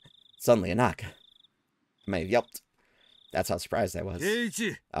 suddenly a knock. I may have yelped. That's how surprised I was.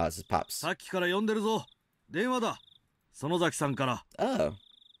 Oh, this is Pops. さっきから呼んでるぞ。電話だ。園崎さんから。Oh.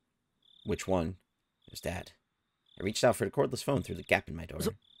 Which one? It was Dad. I reached out for the cordless phone through the gap in my door.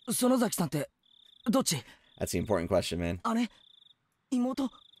 園崎さんってどっち？ That's the important question, man. 姉？妹？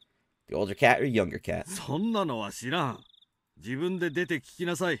 The older cat or younger cat? そんなのは知らん。自分で出て聞き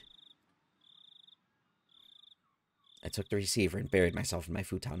なさい。I took the receiver and buried myself in my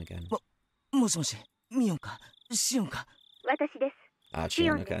futon again. もしもし、ミオンか、シオンか。私です。 Ah, シ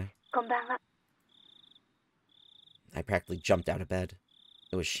オン Shion, です。 okay. こんばんは。I practically jumped out of bed.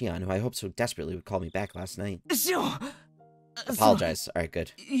 It was Shion, who I hoped so desperately would call me back last night. シオン。 Apologize. Alright,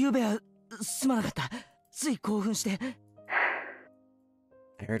 good. ゆうべはすまなかった。つい興奮して。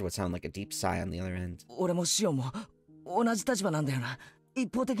I heard what sounded like a deep sigh on the other end. 俺もシオンも同じ立場なんだよな。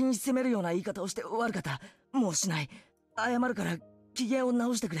一方的に責めるような言い方をして悪かった。もうしない。謝るから機嫌を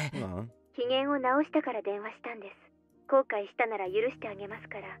直してくれ。Aw. 機嫌を直したから電話したんです。後悔したなら許してあげます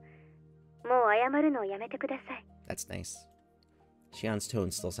から。もう謝るのをやめてください。That's nice. Shion's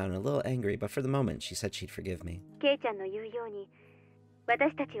tone still sounded a little angry, but for the moment she said she'd forgive me. ケイちゃんの言うように、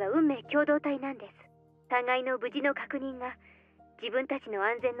私たちは運命共同体なんです。互いの無事の確認が自分たちの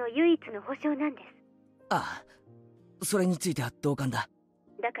安全の唯一の保証なんです。ああ、それについては同感だ。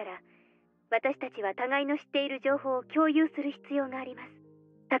だから私たちは互いの知っている情報を共有する必要があります。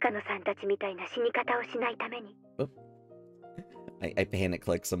高野さんたちみたいな死に方をしないために。I panic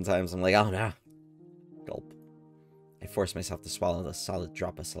click sometimes. I'm like, oh no. Gulp. I force myself to swallow the solid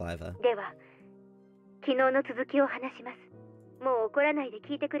drop of saliva. では、昨日の続きを話します。もう怒らないで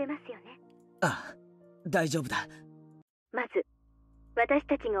聞いてくれますよね。ああ、大丈夫だ。まず、私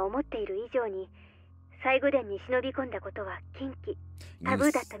たちが思っている以上に、西宮殿に忍び込んだことは禁忌、タブ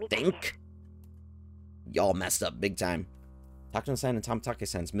ーだったみたいです。Y'all messed up big time. Takano-san and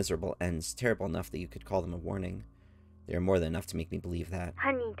Tomitake-san's miserable ends, terrible enough that you could call them a warning. They are more than enough to make me believe that.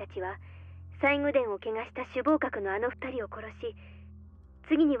 犯人たちは最後伝を怪我した首謀格のあの二人を殺し、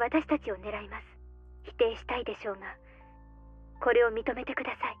次に私たちを狙います。否定したいでしょうが、これを認めてく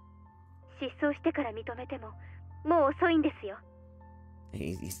ださい。失踪してから認めてももう遅いんですよ。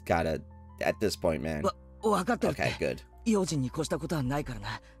He's gotta, at this point, man. わかってるって。Okay, good. 用心に越したことはないから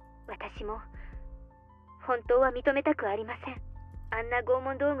な。私も本当は認めたくありません。あんな拷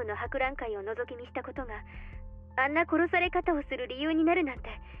問道具の博覧会を覗き見したことがあんな殺され方をする理由になるなんて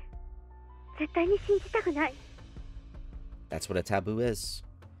絶対に信じたくない。 That's what a taboo is.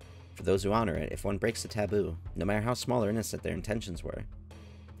 For those who honor it, if one breaks the taboo, no matter how small or innocent their intentions were,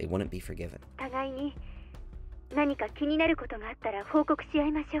 they wouldn't be forgiven. 互いに何か気になることがあったら報告し合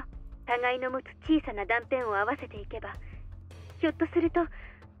いましょう。互いの持つ小さな断片を合わせていけば、ひょっとすると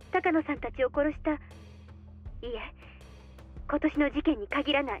高野さんたちを殺した、いえ、今年の事件に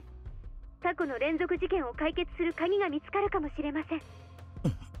限らない過去の連続事件を解決する鍵が見つかるかもしれません。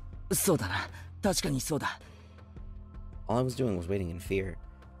そうだな。確かにそうだ。All I was doing was waiting in fear,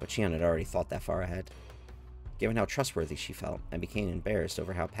 but Shion had already thought that far ahead. Given how trustworthy she felt, I became embarrassed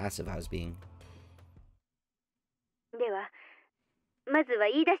over how passive I was being. では、まずは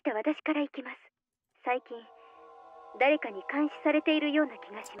言い出した私からいきます。最近、誰かに監視されているような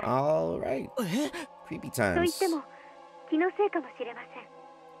気がします。Alright. Creepy と言 times. っても、気のせいかもしれま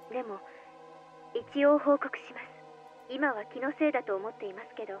せん。でも、一応報告します。今は気のせいだと思っていま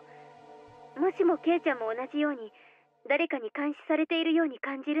すけど、もしもケイちゃんも同じように、誰かに監視されているように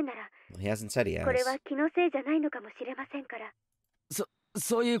感じるなら、 Well, he hasn't said he これは has. 気のせいじゃないのかもしれませんから。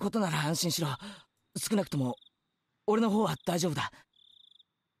そういうことなら安心しろ。少なくとも俺の方は大丈夫だ。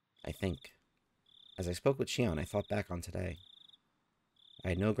I think. As I spoke with Shion, I thought back on today.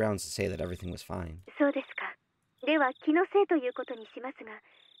 I had no grounds to say that everything was fine. そうですか。では気のせいということにしますが、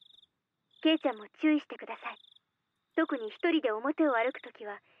ケイちゃんも注意してください。特に一人で表を歩くとき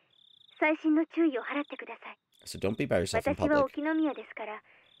は、細心の注意を払ってください。So don't be by yourself in 私は public. 沖宮ですから、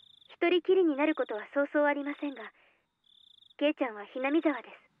一人きりになることはそうそうありませんが、ケイちゃんはひなみざわで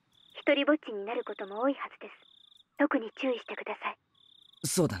す。一人ぼっちになることも多いはずです。特に注意してください。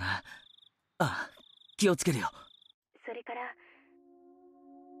そうだな。ああ、気をつけるよ。それから、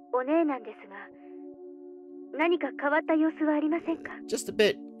お姉なんですが、何か変わった様子はありませんか？ Just a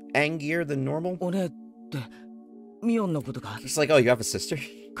bit angrier than normal. おねってミオンのことか。 He's like, oh, you have a sister?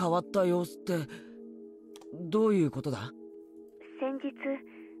 変わった様子ってどういうことだ？先日、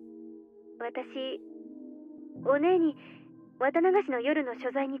私、お姉に綿流しの夜の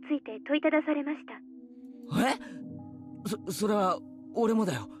所在について問いただされました。それは俺も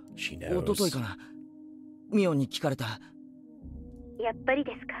だよ。 She おととい knows. かな。ミオンに聞かれた。やっぱり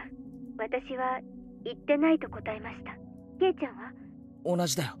ですか。私は言ってないと答えました。ケイちゃんは？同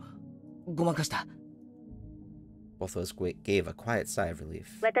じだよ。ごまかした。 Both of us gave a quiet sigh of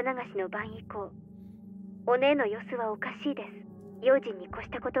relief. 綿流しの晩以降、お姉の様子はおかしいです。用心に越し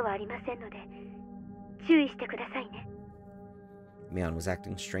たことはありませんので、注意してくださいね。Mion was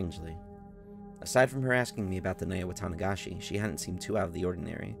acting strangely. Aside from her asking me about the night with Tanagashi, she hadn't seemed too out of the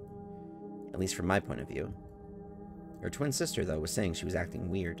ordinary. At least from my point of view. Her twin sister, though, was saying she was acting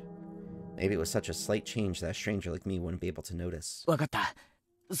weird. Maybe it was such a slight change that a stranger like me wouldn't be able to notice. わかった。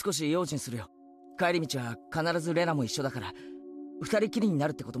少し用心するよ。帰り道は必ずレナも一緒だから、二人きりにな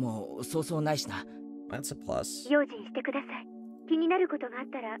るってこともそうそうないしな。That's a plus. 用心してください。気になることがあっ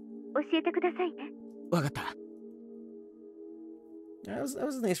たら教えてくださいね。わかった。That was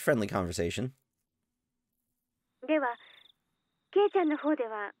a nice friendly conversation. では、ケイちゃんの方で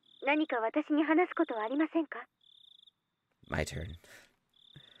は何か私に話すことはありませんか？ My turn.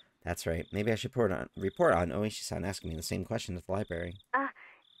 That's right. Maybe I should report on Oishi-san asking me the same question at the library. あ、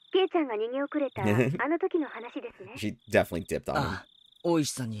ケイちゃんが逃げ遅れたあの時の話ですね。 She definitely dipped on him. ああ、大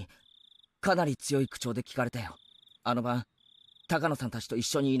石さんにかなり強い口調で聞かれたよ。あの晩、高野さんたちと一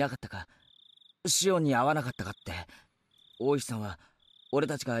緒にいなかったか、シオンに会わなかったかって。大石さんは俺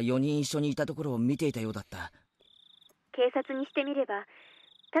たちが4人一緒にいたところを見ていたようだった。警察にしてみれば、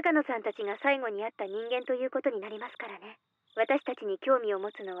高野さんたちが最後に会った人間ということになりますからね。私たちに興味を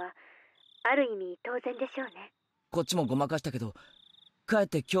持つのは、ある意味当然でしょうね。こっちもごまかしたけど、かえっ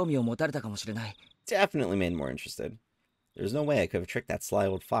て興味を持たれたかもしれない。Definitely made more interested. There's no way I could have tricked that sly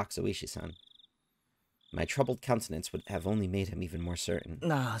old fox, Oishi-san. My troubled countenance would have only made him even more certain.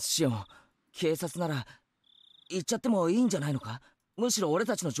 なあ、シオン、警察なら行っちゃってもいいんじゃないのか？むしろ俺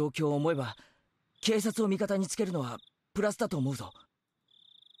たちの状況を思えば、警察を味方につけるのはプラスだと思うぞ。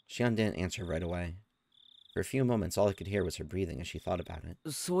Shion didn't answer right away. For a few moments, all I could hear was her breathing as she thought about it.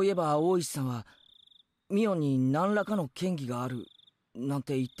 そういえば大石さんはミオンに何らかの嫌疑があるなん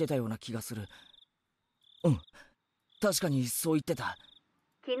て言ってたような気がする。うん、確かにそう言ってた。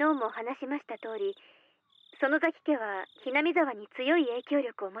昨日も話しました通り、園崎家はひなみ沢に強い影響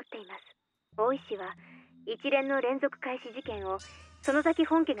力を持っています。大石は一連の連続開始事件を園崎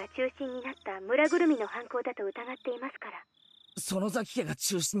本家が中心になった村ぐるみの犯行だと疑っていますから。園崎家が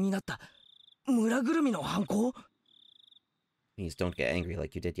中心になった村ぐるみの犯行？ Please don't get angry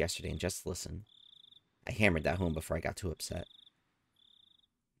like you did yesterday and just listen. I hammered that home before I got too upset.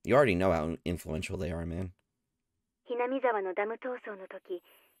 You already know how influential they are, man. ひなみ沢のダム闘争の時、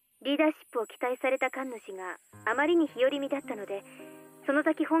リーダーシップを期待された神主があまりに日和見だったので、園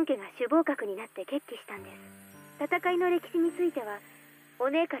崎本家が首謀閣になって決起したんです。戦いの歴史についてはお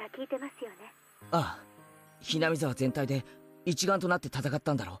姉から聞いてますよね。ああ、ひなみ沢全体で一丸となって戦っ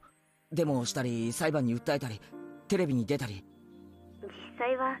たんだろう。デモをしたり裁判に訴えたりテレビに出たり。実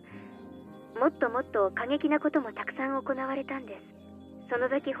際はもっともっと過激なこともたくさん行われたんです。園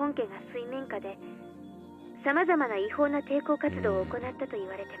崎本家が水面下でさまざまな違法な抵抗活動を行ったと言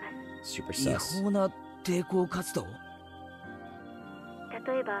われてます。Super 違 sus. 法な抵抗活動？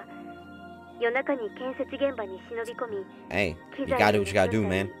例えば夜中に建設現場に忍び込み、 Hey, 機 you 材 gotta do を what you gotta 盗 do, ん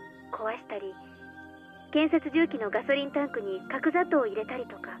だり man. 壊したり、建設重機のガソリンタンクに角砂糖を入れたり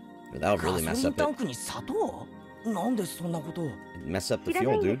とか。 That would ガ really ソ mess リン up タン it. クに砂糖？なんでそんなことを？ Mess up the 知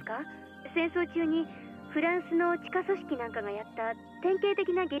らない fuel, んで dude. すか？戦争中にフランスの地下組織なんかがやった典型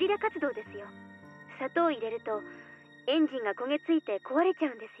的なゲリラ活動ですよ。砂糖を入れるとエンジンが焦げついて壊れち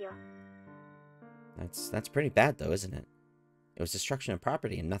ゃうんですよ。That's pretty bad, though, isn't it? It was destruction of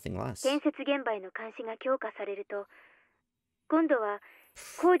property and nothing less. 建設現場への監視が強化されると、今度は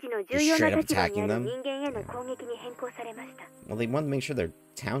工事の重要な立場にある人間への攻撃に変更されました。 Well, they wanted to make sure their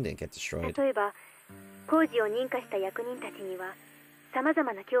town didn't get destroyed. 例えば工事を認可した役人たちにはさまざ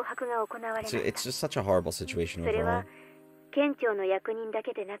まな脅迫が行われまし It's た。 just such a horrible situation それ overall. は県庁の役人だ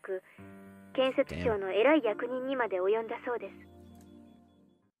けでなく建設省の偉い役人にまで及んだそうで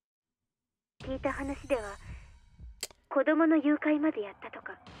す。聞いた話では子供の誘拐までやったと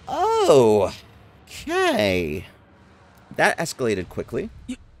か。 Oh, okay. That escalated quickly.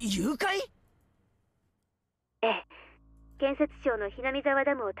 誘拐？ええ、建設省のひなみ沢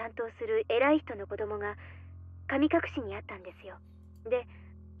ダムを担当する偉い人の子供が神隠しにあったんですよ。で、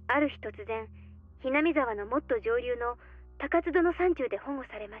ある日突然ひなみ沢のもっと上流の高津戸の山中で保護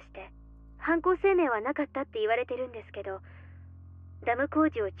されまして、犯行声明はなかったって言われてるんですけど、ダム工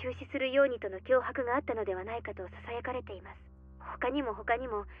事を中止するようにとの脅迫があったのではないかと囁かれています。他にも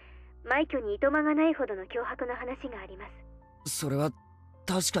枚挙にいとまがないほどの脅迫の話があります。それは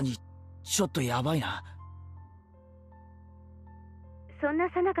確かにちょっとやばいな。そんな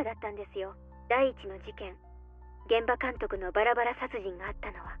最中だったんですよ。第一の事件、現場監督のバラバラ殺人があっ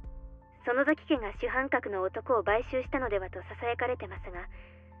たのは。園崎家が主犯格の男を買収したのではと囁かれてますが、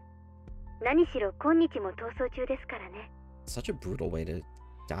何しろ今日も逃走中ですからね。 Such a brutal way to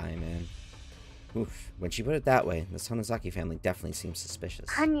die, man. Oof. When she put it that way, the Sonozaki family definitely seems suspicious.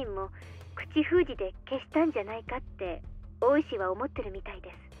 犯人も口封じで消したんじゃないかって大石は思ってるみたいで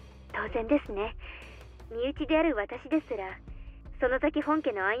す。当然ですね。身内である私ですら園崎本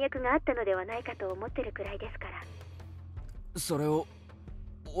家の暗躍があったのではないかと思ってるくらいですから。それを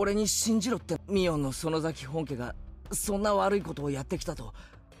俺に信じろって？ミオンの園崎本家がそんな悪いことをやってきたと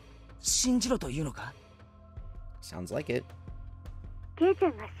信じろというのか？ Sounds like it. ケイちゃ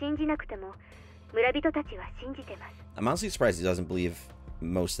んが信じなくても村人たちは信じてます。 I'm honestly surprised he doesn't believe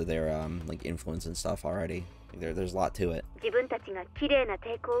most of their like influence and stuff already. There's a lot to it. 自分たちが綺麗な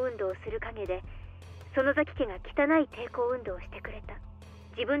抵抗運動をする陰で園崎家が汚い抵抗運動をしてくれた。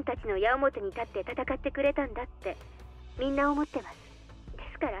自分たちの矢面に立って戦ってくれたんだってみんな思ってます。で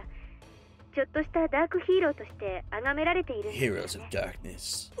すからちょっとしたダークヒーローとして崇められているんですよね。 Heroes of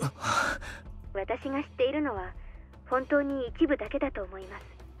Darkness. 私が知っているのは本当に一部だけだと思います。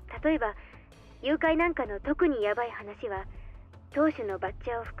例えば誘拐なんかの特にヤバい話は当主のバッ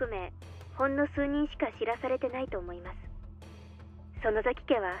チャーを含めほんの数人しか知らされてないと思います。園崎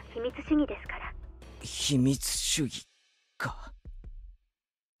家は秘密主義ですから。秘密主義か。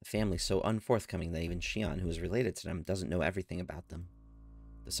 The family's so unforthcoming that even Shion, who is related to them, doesn't know everything about them.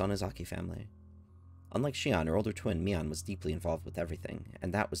 The Sonozaki family. Unlike Shion, her older twin, Mion, was deeply involved with everything,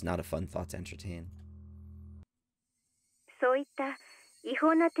 and that was not a fun thought to entertain. そういった違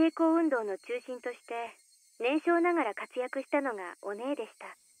法な抵抗運動の中心として年少ながら活躍したのがお姉でした。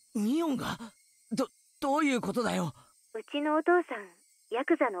ミオンが？どういうことだよ。うちのお父さんヤ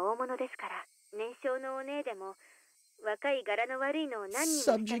クザの大物ですから、年少のお姉でも若い柄の悪いのを何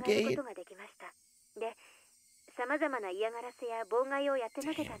人も従えることができました。で、様々な嫌がらせや妨害をやって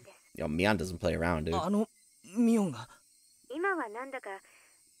のけたんです。Yo, Mian doesn't play around, dude. ミオンが。今はなんだか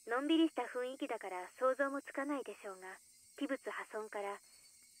のんびりした雰囲気だから想像もつかないでしょうが、器物破損から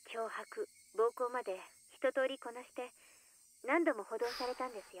脅迫、暴行まで一通りこなして何度も補導された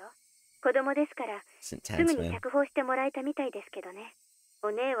んですよ。子供ですからすぐに釈放してもらえたみたいですけどね。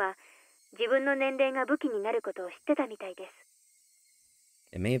お姉は自分の年齢が武器になることを知ってたみたいです。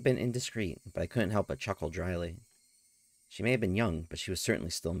It may have been indiscreet, but I couldn't help but chuckle dryly. She may have been young, but she was certainly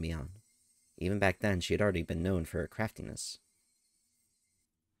still Mian. Even back then, she had already been known for her craftiness.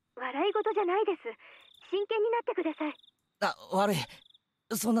 笑い事じゃないです。真剣になってください。悪い。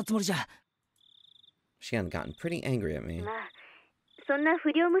そんなつもりじゃ。She had gotten pretty angry at me. まあ、そんな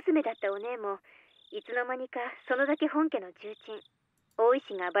不良娘だったお姉も、いつの間にか園崎本家の重鎮、大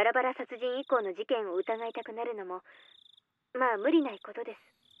石がバラバラ殺人以降の事件を疑いたくなるのも、まあ無理ないことで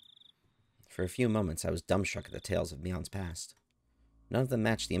す。For a few moments, I was dumbstruck at the tales of Mian's past. None of them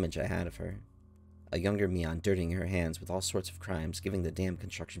matched the image I had of her. A younger Mian dirtying her hands with all sorts of crimes, giving the damn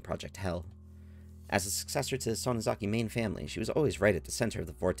construction project hell. As a successor to the Sonozaki main family, she was always right at the center of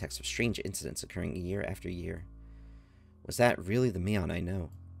the vortex of strange incidents occurring year after year. Was that really the Mian I know?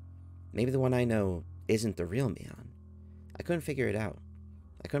 Maybe the one I know isn't the real Mian. I couldn't figure it out.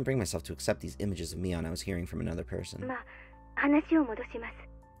 I couldn't bring myself to accept these images of Mian I was hearing from another person. まあ、話を戻します。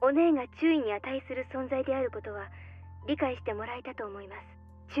お姉が注意に値する存在であることは理解してもらえたと思いま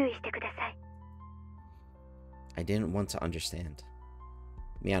す。注意してください。I didn't want to understand.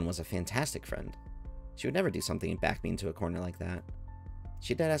 Mian was a fantastic friend. She would never do something and back me into a corner like that.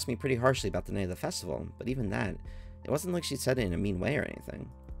 She did ask me pretty harshly about the night of the festival, but even that, it wasn't like she said it in a mean way or anything.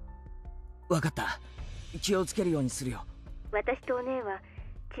 わかった。気をつけるようにするよ。私とお姉は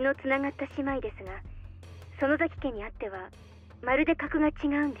血のつながった姉妹ですが、園崎家にあってはまるで格が違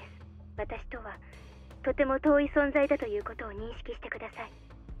うんです。私とはとても遠い存在だということを認識してください。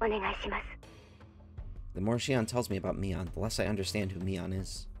お願いします。The more Shion tells me about Mian, the less I understand who Mian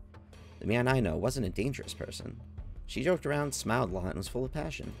is. The Mian I know wasn't a dangerous person. She joked around, smiled a lot, and was full of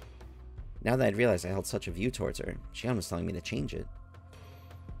passion. Now that I'd realized I held such a view towards her, Shion was telling me to change it.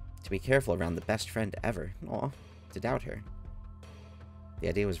 To be careful around the best friend ever. Aw, to doubt her. The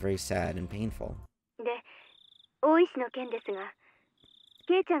idea was very sad and painful. で、大石の件ですが、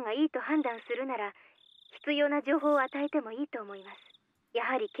ケイちゃんがいいと判断するなら、必要な情報を与えてもいいと思います。や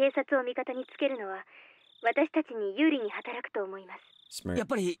はり警察を味方につけるのは、私たちに有利に働くと思います。やっ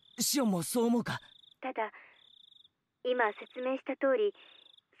ぱりシオンもそう思うか。ただ、今説明した通り、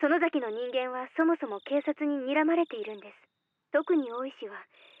園崎の人間はそもそも警察に睨まれているんです。特に大石は、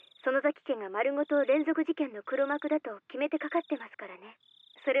園崎家が丸ごと連続事件の黒幕だと決めてかかってますからね。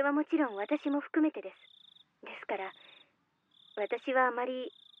それはもちろん私も含めてです。ですから、私はあま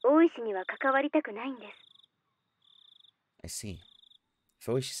り大石には関わりたくないんです。I see. If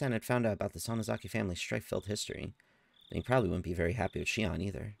Oishi-san had found out about the Sonozaki family's strife-filled history, then he probably wouldn't be very happy with Shion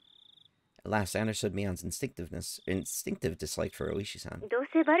either. At last, I understood Mian's instinctive dislike for Oishi-san. どう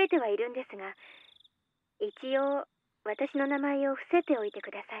せバレてはいるんですが、一応私の名前を伏せておいて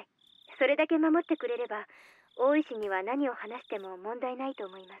ください。それだけ守ってくれれば、大石には何を話しても問題ないと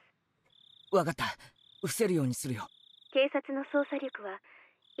思います。わかった。伏せるようにするよ。警察の捜査力は、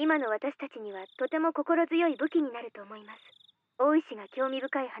今の私たちにはとても心強い武器になると思います。大石が興味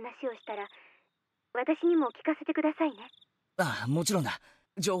深い話をしたら、私にも聞かせてくださいね。ああ、もちろんだ。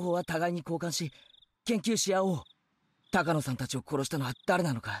情報は互いに交換し、研究し合おう。高野さんたちを殺したのは誰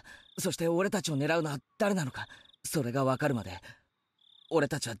なのか、そして俺たちを狙うのは誰なのか、それが分かるまで、俺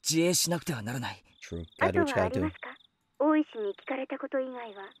たちは自衛しなくてはならない。True. あ Gotta と do what は you あ gotta り do. ますか？大石に聞かれたこと以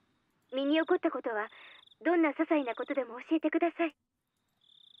外は、身に起こったことは、どんな些細なことでも教えてください。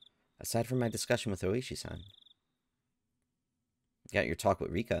Aside from my discussion with Oishi-san. Got your talk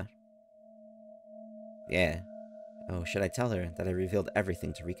with Rika. Yeah. Oh, should I tell her that I revealed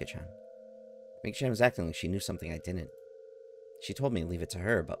everything to Rika-chan? Rika-chan was acting like she knew something I didn't. She told me to leave it to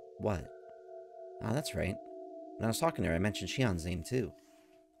her, but what? Ah, that's right. When I was talking to her, I mentioned Shion's name too.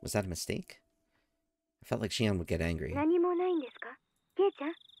 Was that a mistake? I felt like Shion would get angry. 何もないんですか？ケイちゃ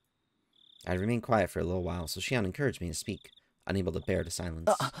ん？ I remained quiet for a little while, so Shion encouraged me to speak, unable to bear the silence.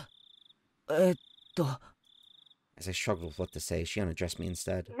 あ、As I struggled with what to say, Shion addressed me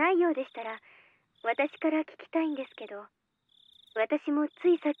instead. ないようでしたら、私から聞きたいんですけど、私もつ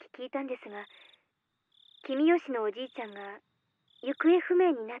いさっき聞いたんですが、君吉のおじいちゃんが行方不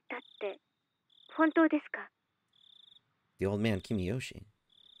明になったって、本当ですか？ The old man, Kimiyoshi.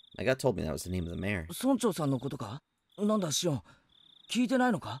 My gut told me that was the name of the mayor. 村長さんのことか？なんだシオン、聞いてな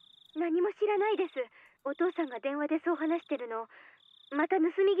いのか？何も知らないです。お父さんが電話でそう話してるのを、また盗み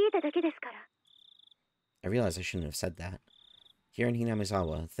聞いただけですから。I realized I shouldn't have said that. Here in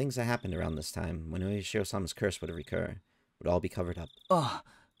Hinamizawa, things that happened around this time, when Oishiro-sama's curse would recur, would all be covered up. あ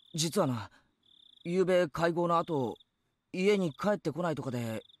あ、実はな、昨べ会合の後、家に帰ってこないとか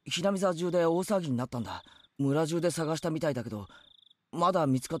で、南沢中で大騒ぎになったんだ。村中で探したみたいだけど、まだ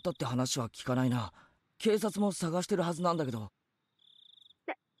見つかったって話は聞かないな。警察も探してるはずなんだけど。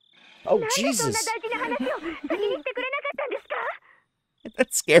Oh, Jesus! なんでそんな大事な話を先にしてくれなかったんですか?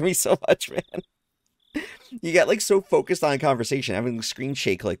 That scared me so much, man. You get like so focused on a conversation, having the screen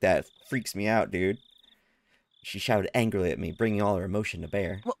shake like that freaks me out, dude. She shouted angrily at me, bringing all her emotion to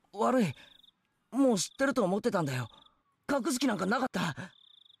bear. 悪い。もう知ってると思ってたんだよ。隠す気なんかなかった。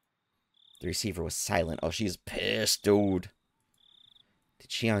The receiver was silent. Oh, she's pissed, dude. Did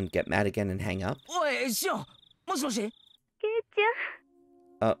Shion get mad again and hang up? おい、シオン、もしもし。ケイち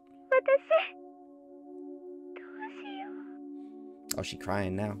ゃん。私、どうしよう。Oh, she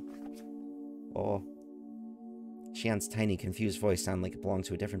crying now. Oh. Shion's tiny, confused voice sounded like it belonged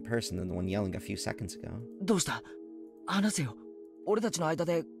to a different person than the one yelling a few seconds ago. どうした？話せよ。俺たちの間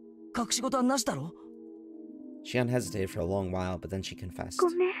で隠し事はなしだろ？ Shion hesitated for a long while, but then she confessed. ご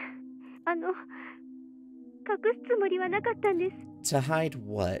めん。隠すつもりはなかったんです。To hide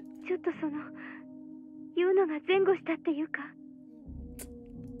what? ちょっと言うのが前後したっていうか。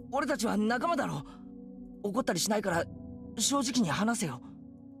俺たちは仲間だろ。怒ったりしないから正直に話せよ。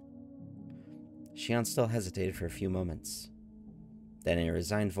Shion still hesitated for a few moments. Then in a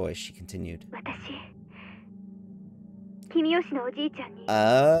resigned voice, she continued. 私、君吉のおじいちゃんに。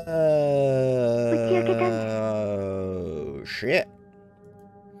Oh, shit.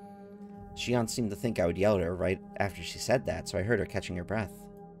 Shion seemed to think I would yell at her right after she said that, so I heard her catching her breath.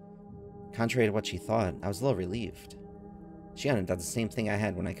 Contrary to what she thought, I was a little relieved. Shion had done the same thing I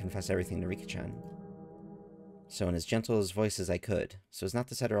had when I confessed everything to Rika-chan. So in as gentle a voice as I could, so as not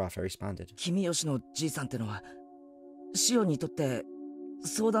to set her off, I responded. 君吉のじいさんってのは、シオンにとって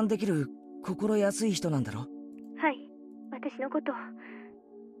相談できる心安い人なんだろ？はい、私のことを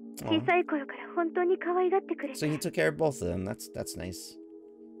小さい頃から本当に可愛がってくれて。So he took care of both of them. That's nice.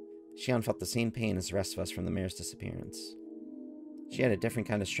 Shion felt the same pain as the rest of us from the mayor's disappearance. She had a different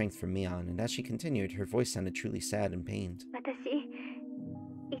kind of strength from Mion, and as she continued, her voice sounded truly sad and pained. 私、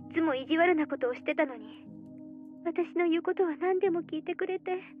いつも意地悪なことをしてたのに、私の言うことは何でも聞いてくれ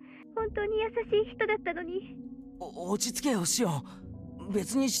て、本当に優しい人だったのに。落ち着けよ、シオン。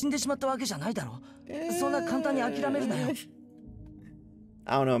別に死んでしまったわけじゃないだろ。そんな簡単に諦めるなよ。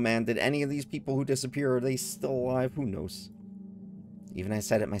I don't know, man. Did any of these people who disappear, are they still alive? Who knows? Even I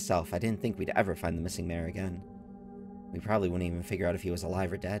said it myself. I didn't think we'd ever find the missing mayor again. We probably wouldn't even figure out if he was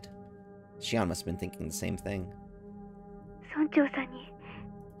alive or dead. Shion must have been thinking the same thing. 村長さんに、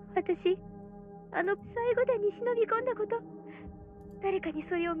私、最後殿に忍び込んだこと、誰かに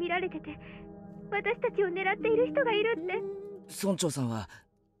それを見られてて、私たちを狙っている人がいるって。村長さんは、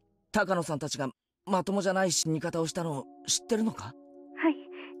高野さんたちがまともじゃない死に方をしたのを知ってるのか？はい、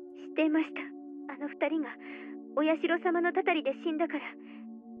知っていました。二人がお社様のたたりで死んだから、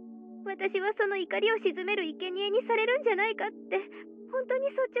私はその怒りを鎮める生贄にされるんじゃないかって、本当に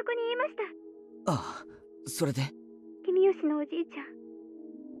率直に言いました。ああ、それで？君吉のおじいちゃ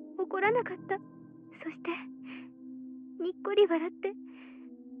ん、怒らなかった。そして、にっこり笑って、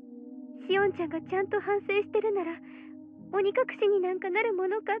シオンちゃんがちゃんと反省してるなら、鬼隠しになんかなるも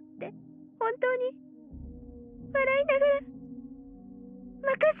のかって、本当に、笑いながら、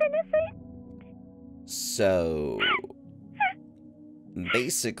任せなさい。So,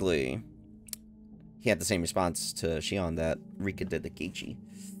 basically, he had the same response to Shion that Rika did to Keiichi.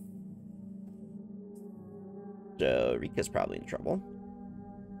 So, Rika's probably in trouble.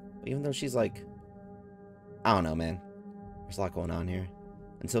 Even though she's like, I don't know, man. There's a lot going on here.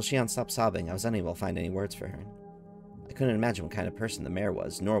 Until Shion stopped sobbing, I was unable to find any words for her. I couldn't imagine what kind of person the mayor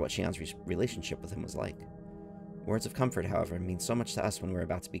was, nor what Shion's relationship with him was like. Words of comfort, however, mean so much to us when we're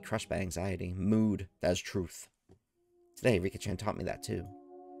about to be crushed by anxiety. Mood, that is truth. Today, Rika-chan taught me that too.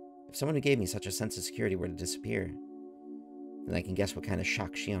 If someone who gave me such a sense of security were to disappear, then I can guess what kind of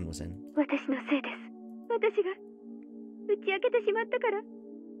shock Shion was in. 私のせいです。私が打ち明けてしまったから。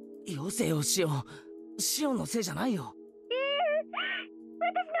よせよ、シオン。シオンのせいじゃないよ。私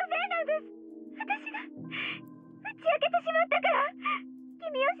のせいなんです。私が打ち明けてしまったから。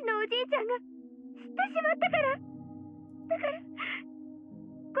君吉のおじいちゃんが知ってしまったから。だから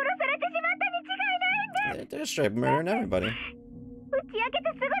殺されてしまったに違いないんです。They're straight murdering everybody. 打ち明け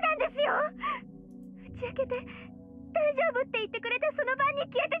てすぐなんですよ。打ち明けて大丈夫って言ってくれたその晩に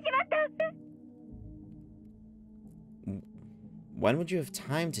消えてしまった。When would you have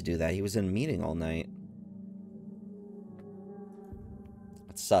time to do that? He was in a meeting all night.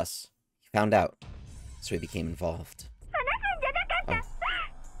 That's sus. He found out. So he became involved. Oh.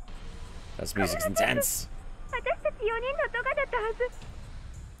 This music's intense.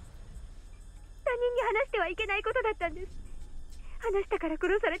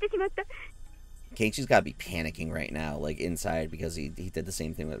 Keiichi's gotta be panicking right now, like inside, because he did the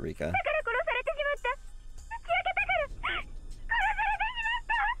same thing with Rika.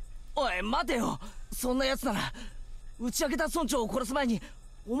 おい待てよ、そんなやつなら打ち明けた村長を殺す前に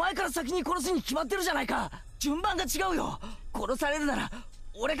お前から先に殺すに決まってるじゃないか。順番が違うよ。殺されるなら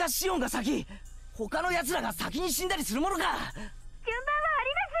俺かシオンが先、他の奴らが先に死んだりするものか。順番はあ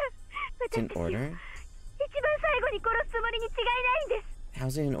ります。 It's in order? 一番最後に殺すつもりに違いないんです。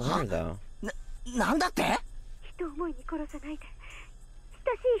 How's it in order, though? なんだって？人思いに殺さないで、親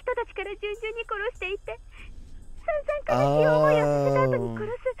しい人たちから順々に殺していって、散々悲しい思いをさせた後に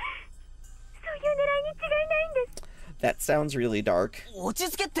殺す、そういう狙いに違いないんです。 That sounds really dark. 落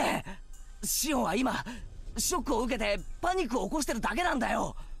ち着けって。シオンは今ショックを受けてパニックを起こしてるだけなんだ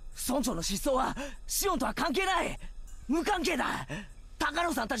よ。村長の失踪はシオンとは関係ない。無関係だ。高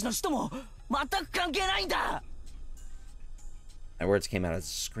野さんたちの死とも全く関係ないんだ。 My words came out as a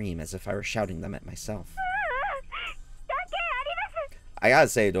scream, as if I were shouting them at myself. I gotta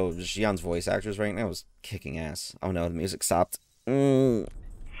say, though, Xian's voice actors right now was kicking ass. Oh no, the music stopped. Okay,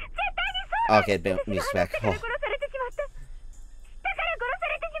 the music's back. Oh.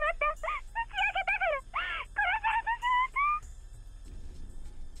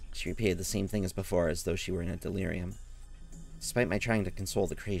 She repeated the same thing as before, as though she were in a delirium. Despite my trying to console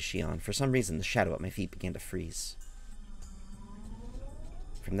the crazed Xian, for some reason the shadow at my feet began to freeze.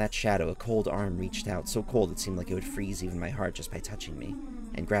 From that shadow, a cold arm reached out, so cold it seemed like it would freeze even my heart just by touching me,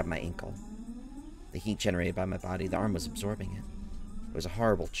 and grabbed my ankle. The heat generated by my body, the arm was absorbing it. It was a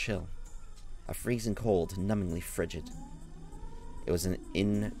horrible chill. A freezing cold, numbingly frigid. It was an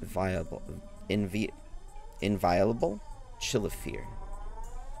inviolable chill of fear.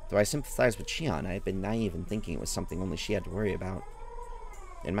 Though I sympathized with Xian, I had been naive in thinking it was something only she had to worry about.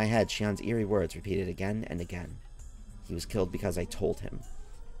 In my head, Xian's eerie words repeated again and again. He was killed because I told him.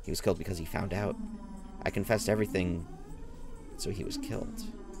 He was killed because he found out. I confessed everything, so he was killed.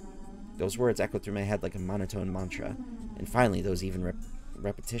 Those words echoed through my head like a monotone mantra, and finally those even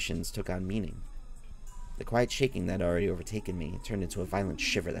repetitions took on meaning. The quiet shaking that had already overtaken me turned into a violent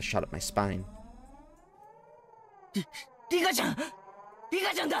shiver that shot up my spine. Rika-chan!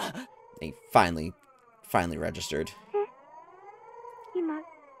 Rika-chan da! He finally registered. 今、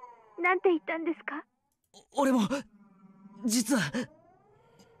なんて言ったんですか？俺も実は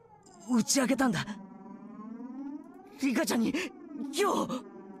打ち明けたんだ。リカちゃんに今日。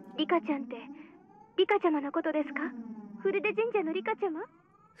リカちゃんってリカちゃまのことですか？フルデ神社のリカちゃま？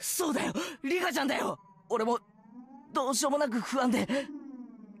そうだよ、リカちゃんだよ。俺もどうしようもなく不安で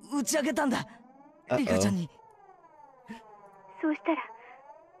打ち明けたんだ。リカちゃんに。そうしたら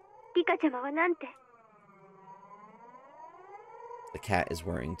リカちゃまはなんて？ The cat is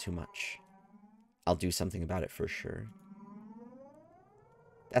worrying too much. I'll do something about it for sure.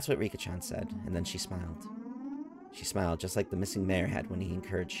 That's what Rika-chan said, and then she smiled. She smiled just like the missing mayor had when he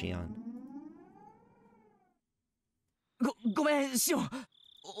encouraged Xian. ごめん、シオン。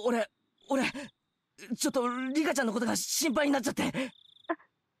俺、ちょっとリカちゃんのことが心配になっちゃって。あ、はい。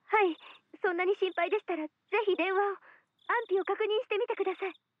そんなに心配でしたら、ぜひ電話を、安否を確認してみてくださ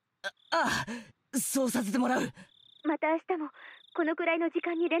い。ああ、そうさせてもらう。また明日も、このくらいの時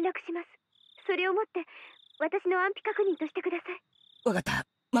間に連絡します。それをもって、私の安否確認としてください。わかった。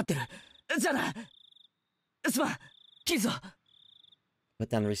待ってる。じゃあな。すまん。切るぞ。 Put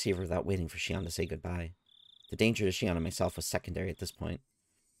down the receiver without waiting for Xian to say goodbye. The danger to Xian and myself was secondary at this point.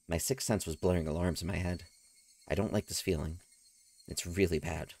 My sixth sense was blaring alarms in my head. I don't like this feeling. It's really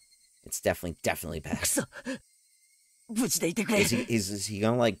bad. It's definitely bad. Is he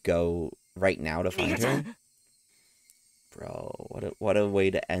gonna, like, go right now to find her? Bro, what a way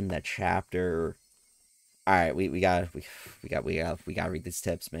to end that chapter. Alright, we gotta read these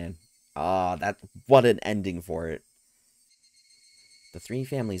tips, man. What an ending for it. The Three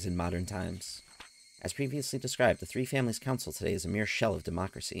Families in Modern Times. As previously described, the Three Families Council today is a mere shell of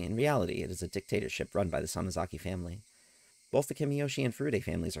democracy. In reality, it is a dictatorship run by the Sonozaki family. Both the Kimiyoshi and Furude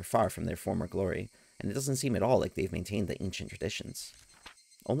families are far from their former glory, and it doesn't seem at all like they've maintained the ancient traditions.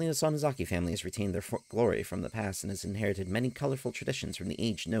 Only the Sonozaki family has retained their glory from the past and has inherited many colorful traditions from the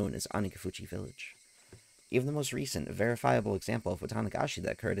age known as Anikafuchi Village. Even the most recent, verifiable example of Watanagashi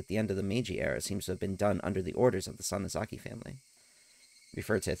that occurred at the end of the Meiji era seems to have been done under the orders of the Sonozaki family.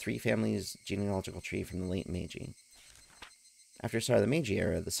 Referred to Three Families genealogical tree from the late Meiji. After the start of the Meiji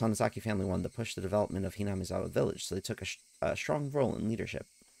era, the Sonozaki family wanted to push the development of Hinamizawa village, so they took a strong role in leadership.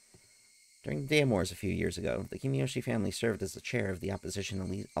 During the Dam Wars a few years ago, the Kimiyoshi family served as the chair of the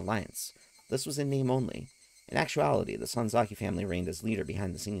opposition alliance. This was in name only. In actuality, the Sonozaki family reigned as leader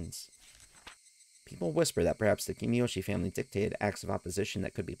behind the scenes. People whisper that perhaps the Kimiyoshi family dictated acts of opposition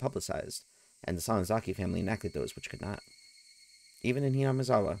that could be publicized, and the Sonozaki family enacted those which could not. Even in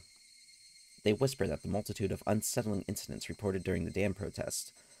Hinamizawa, they whisper that the multitude of unsettling incidents reported during the dam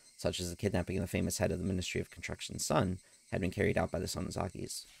protest, such as the kidnapping of the famous head of the Ministry of Construction's son, had been carried out by the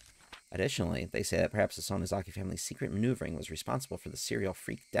Sonozakis. Additionally, they say that perhaps the Sonozaki family's secret maneuvering was responsible for the serial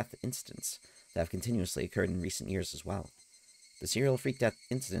freak death incidents that have continuously occurred in recent years as well. The serial freak death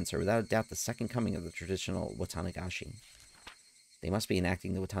incidents are without a doubt the second coming of the traditional Watanagashi. They must be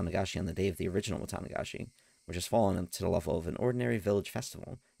enacting the Watanagashi on the day of the original Watanagashi, which has fallen to the level of an ordinary village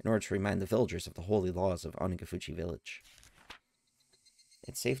festival in order to remind the villagers of the holy laws of Onigafuchi village.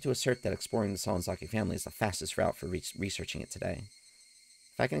 It's safe to assert that exploring the Sonozaki family is the fastest route for researching it today.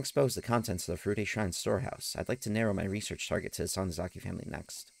 If I can expose the contents of the Furude Shrine storehouse, I'd like to narrow my research target to the Sonozaki family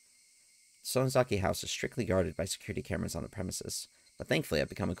next. The Sonozaki house is strictly guarded by security cameras on the premises, but thankfully I've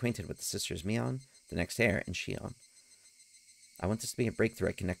become acquainted with the sisters Mion, the next heir, and Shion. I want this to be a breakthrough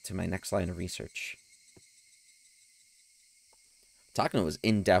I connect to my next line of research. Takano was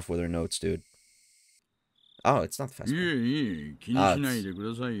in-depth with her notes, dude. Oh, it's not the festival.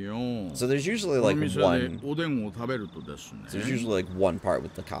 So there's usually like one part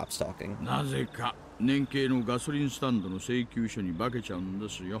with the cops talking.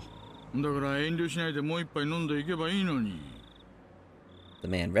 The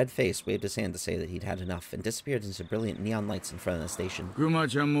man, red-faced, waved his hand to say that he'd had enough and disappeared into brilliant neon lights in front of the station.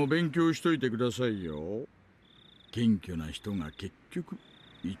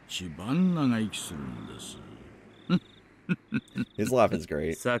 His laugh is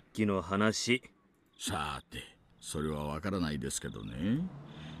great.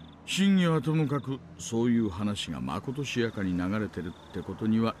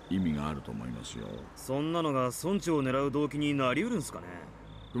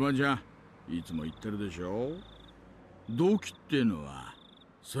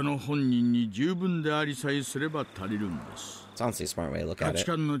 It's honestly a smart way to look at it.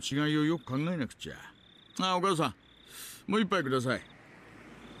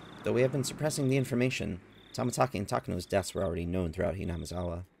 Though we have been suppressing the information, Tamataki and Takano's deaths were already known throughout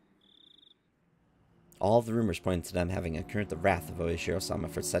Hinamizawa. All of the rumors pointed to them having incurred the wrath of Oishiro-sama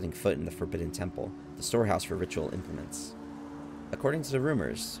for setting foot in the Forbidden Temple, the storehouse for ritual implements. According to the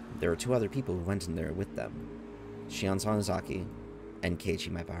rumors, there were two other people who went in there with them, Shion Sonozaki and Keiichi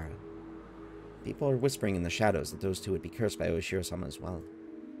Maibara. People are whispering in the shadows that those two would be cursed by Oishiro-sama as well.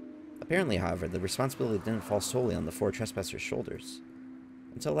 Apparently, however, the responsibility didn't fall solely on the four trespassers' shoulders.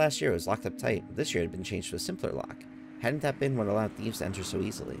 Until last year it was locked up tight, this year it had been changed to a simpler lock. Hadn't that been what allowed thieves to enter so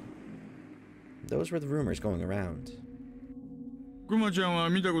easily? Those were the rumors going around.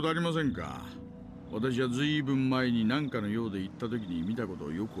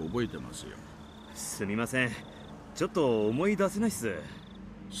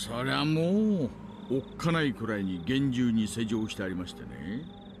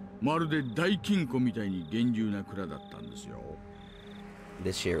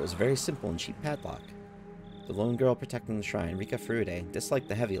 This year it was a very simple and cheap padlock. The lone girl protecting the shrine, Rika Furude, disliked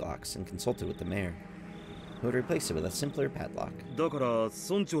the heavy locks and consulted with the mayor, who would replace it with a simpler padlock.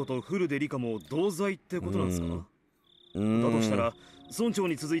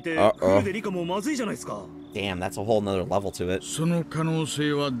 Damn, that's a whole nother level to it.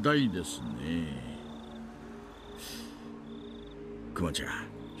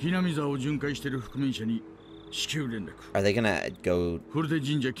 Are they gonna go...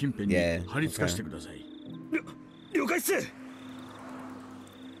 Yeah, okay.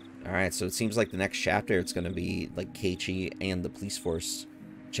 Alright, so it seems like the next chapter it's gonna be like Keiichi and the police force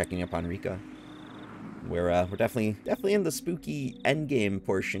checking up on Rika. We're definitely in the spooky endgame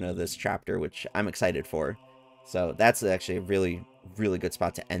portion of this chapter, which I'm excited for. So that's actually a really good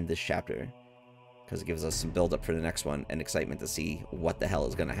spot to end this chapter, because it gives us some build up for the next one and excitement to see what the hell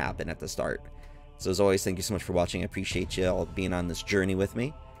is going to happen at the start. So as always, thank you so much for watching. I appreciate you all being on this journey with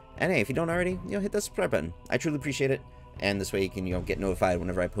me. And hey, if you don't already, hit that subscribe button. I truly appreciate it. And this way you can, get notified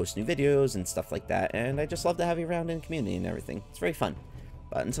whenever I post new videos and stuff like that. And I just love to have you around in the community and everything. It's very fun.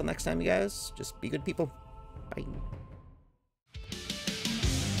 But until next time, you guys, just be good people. Bye.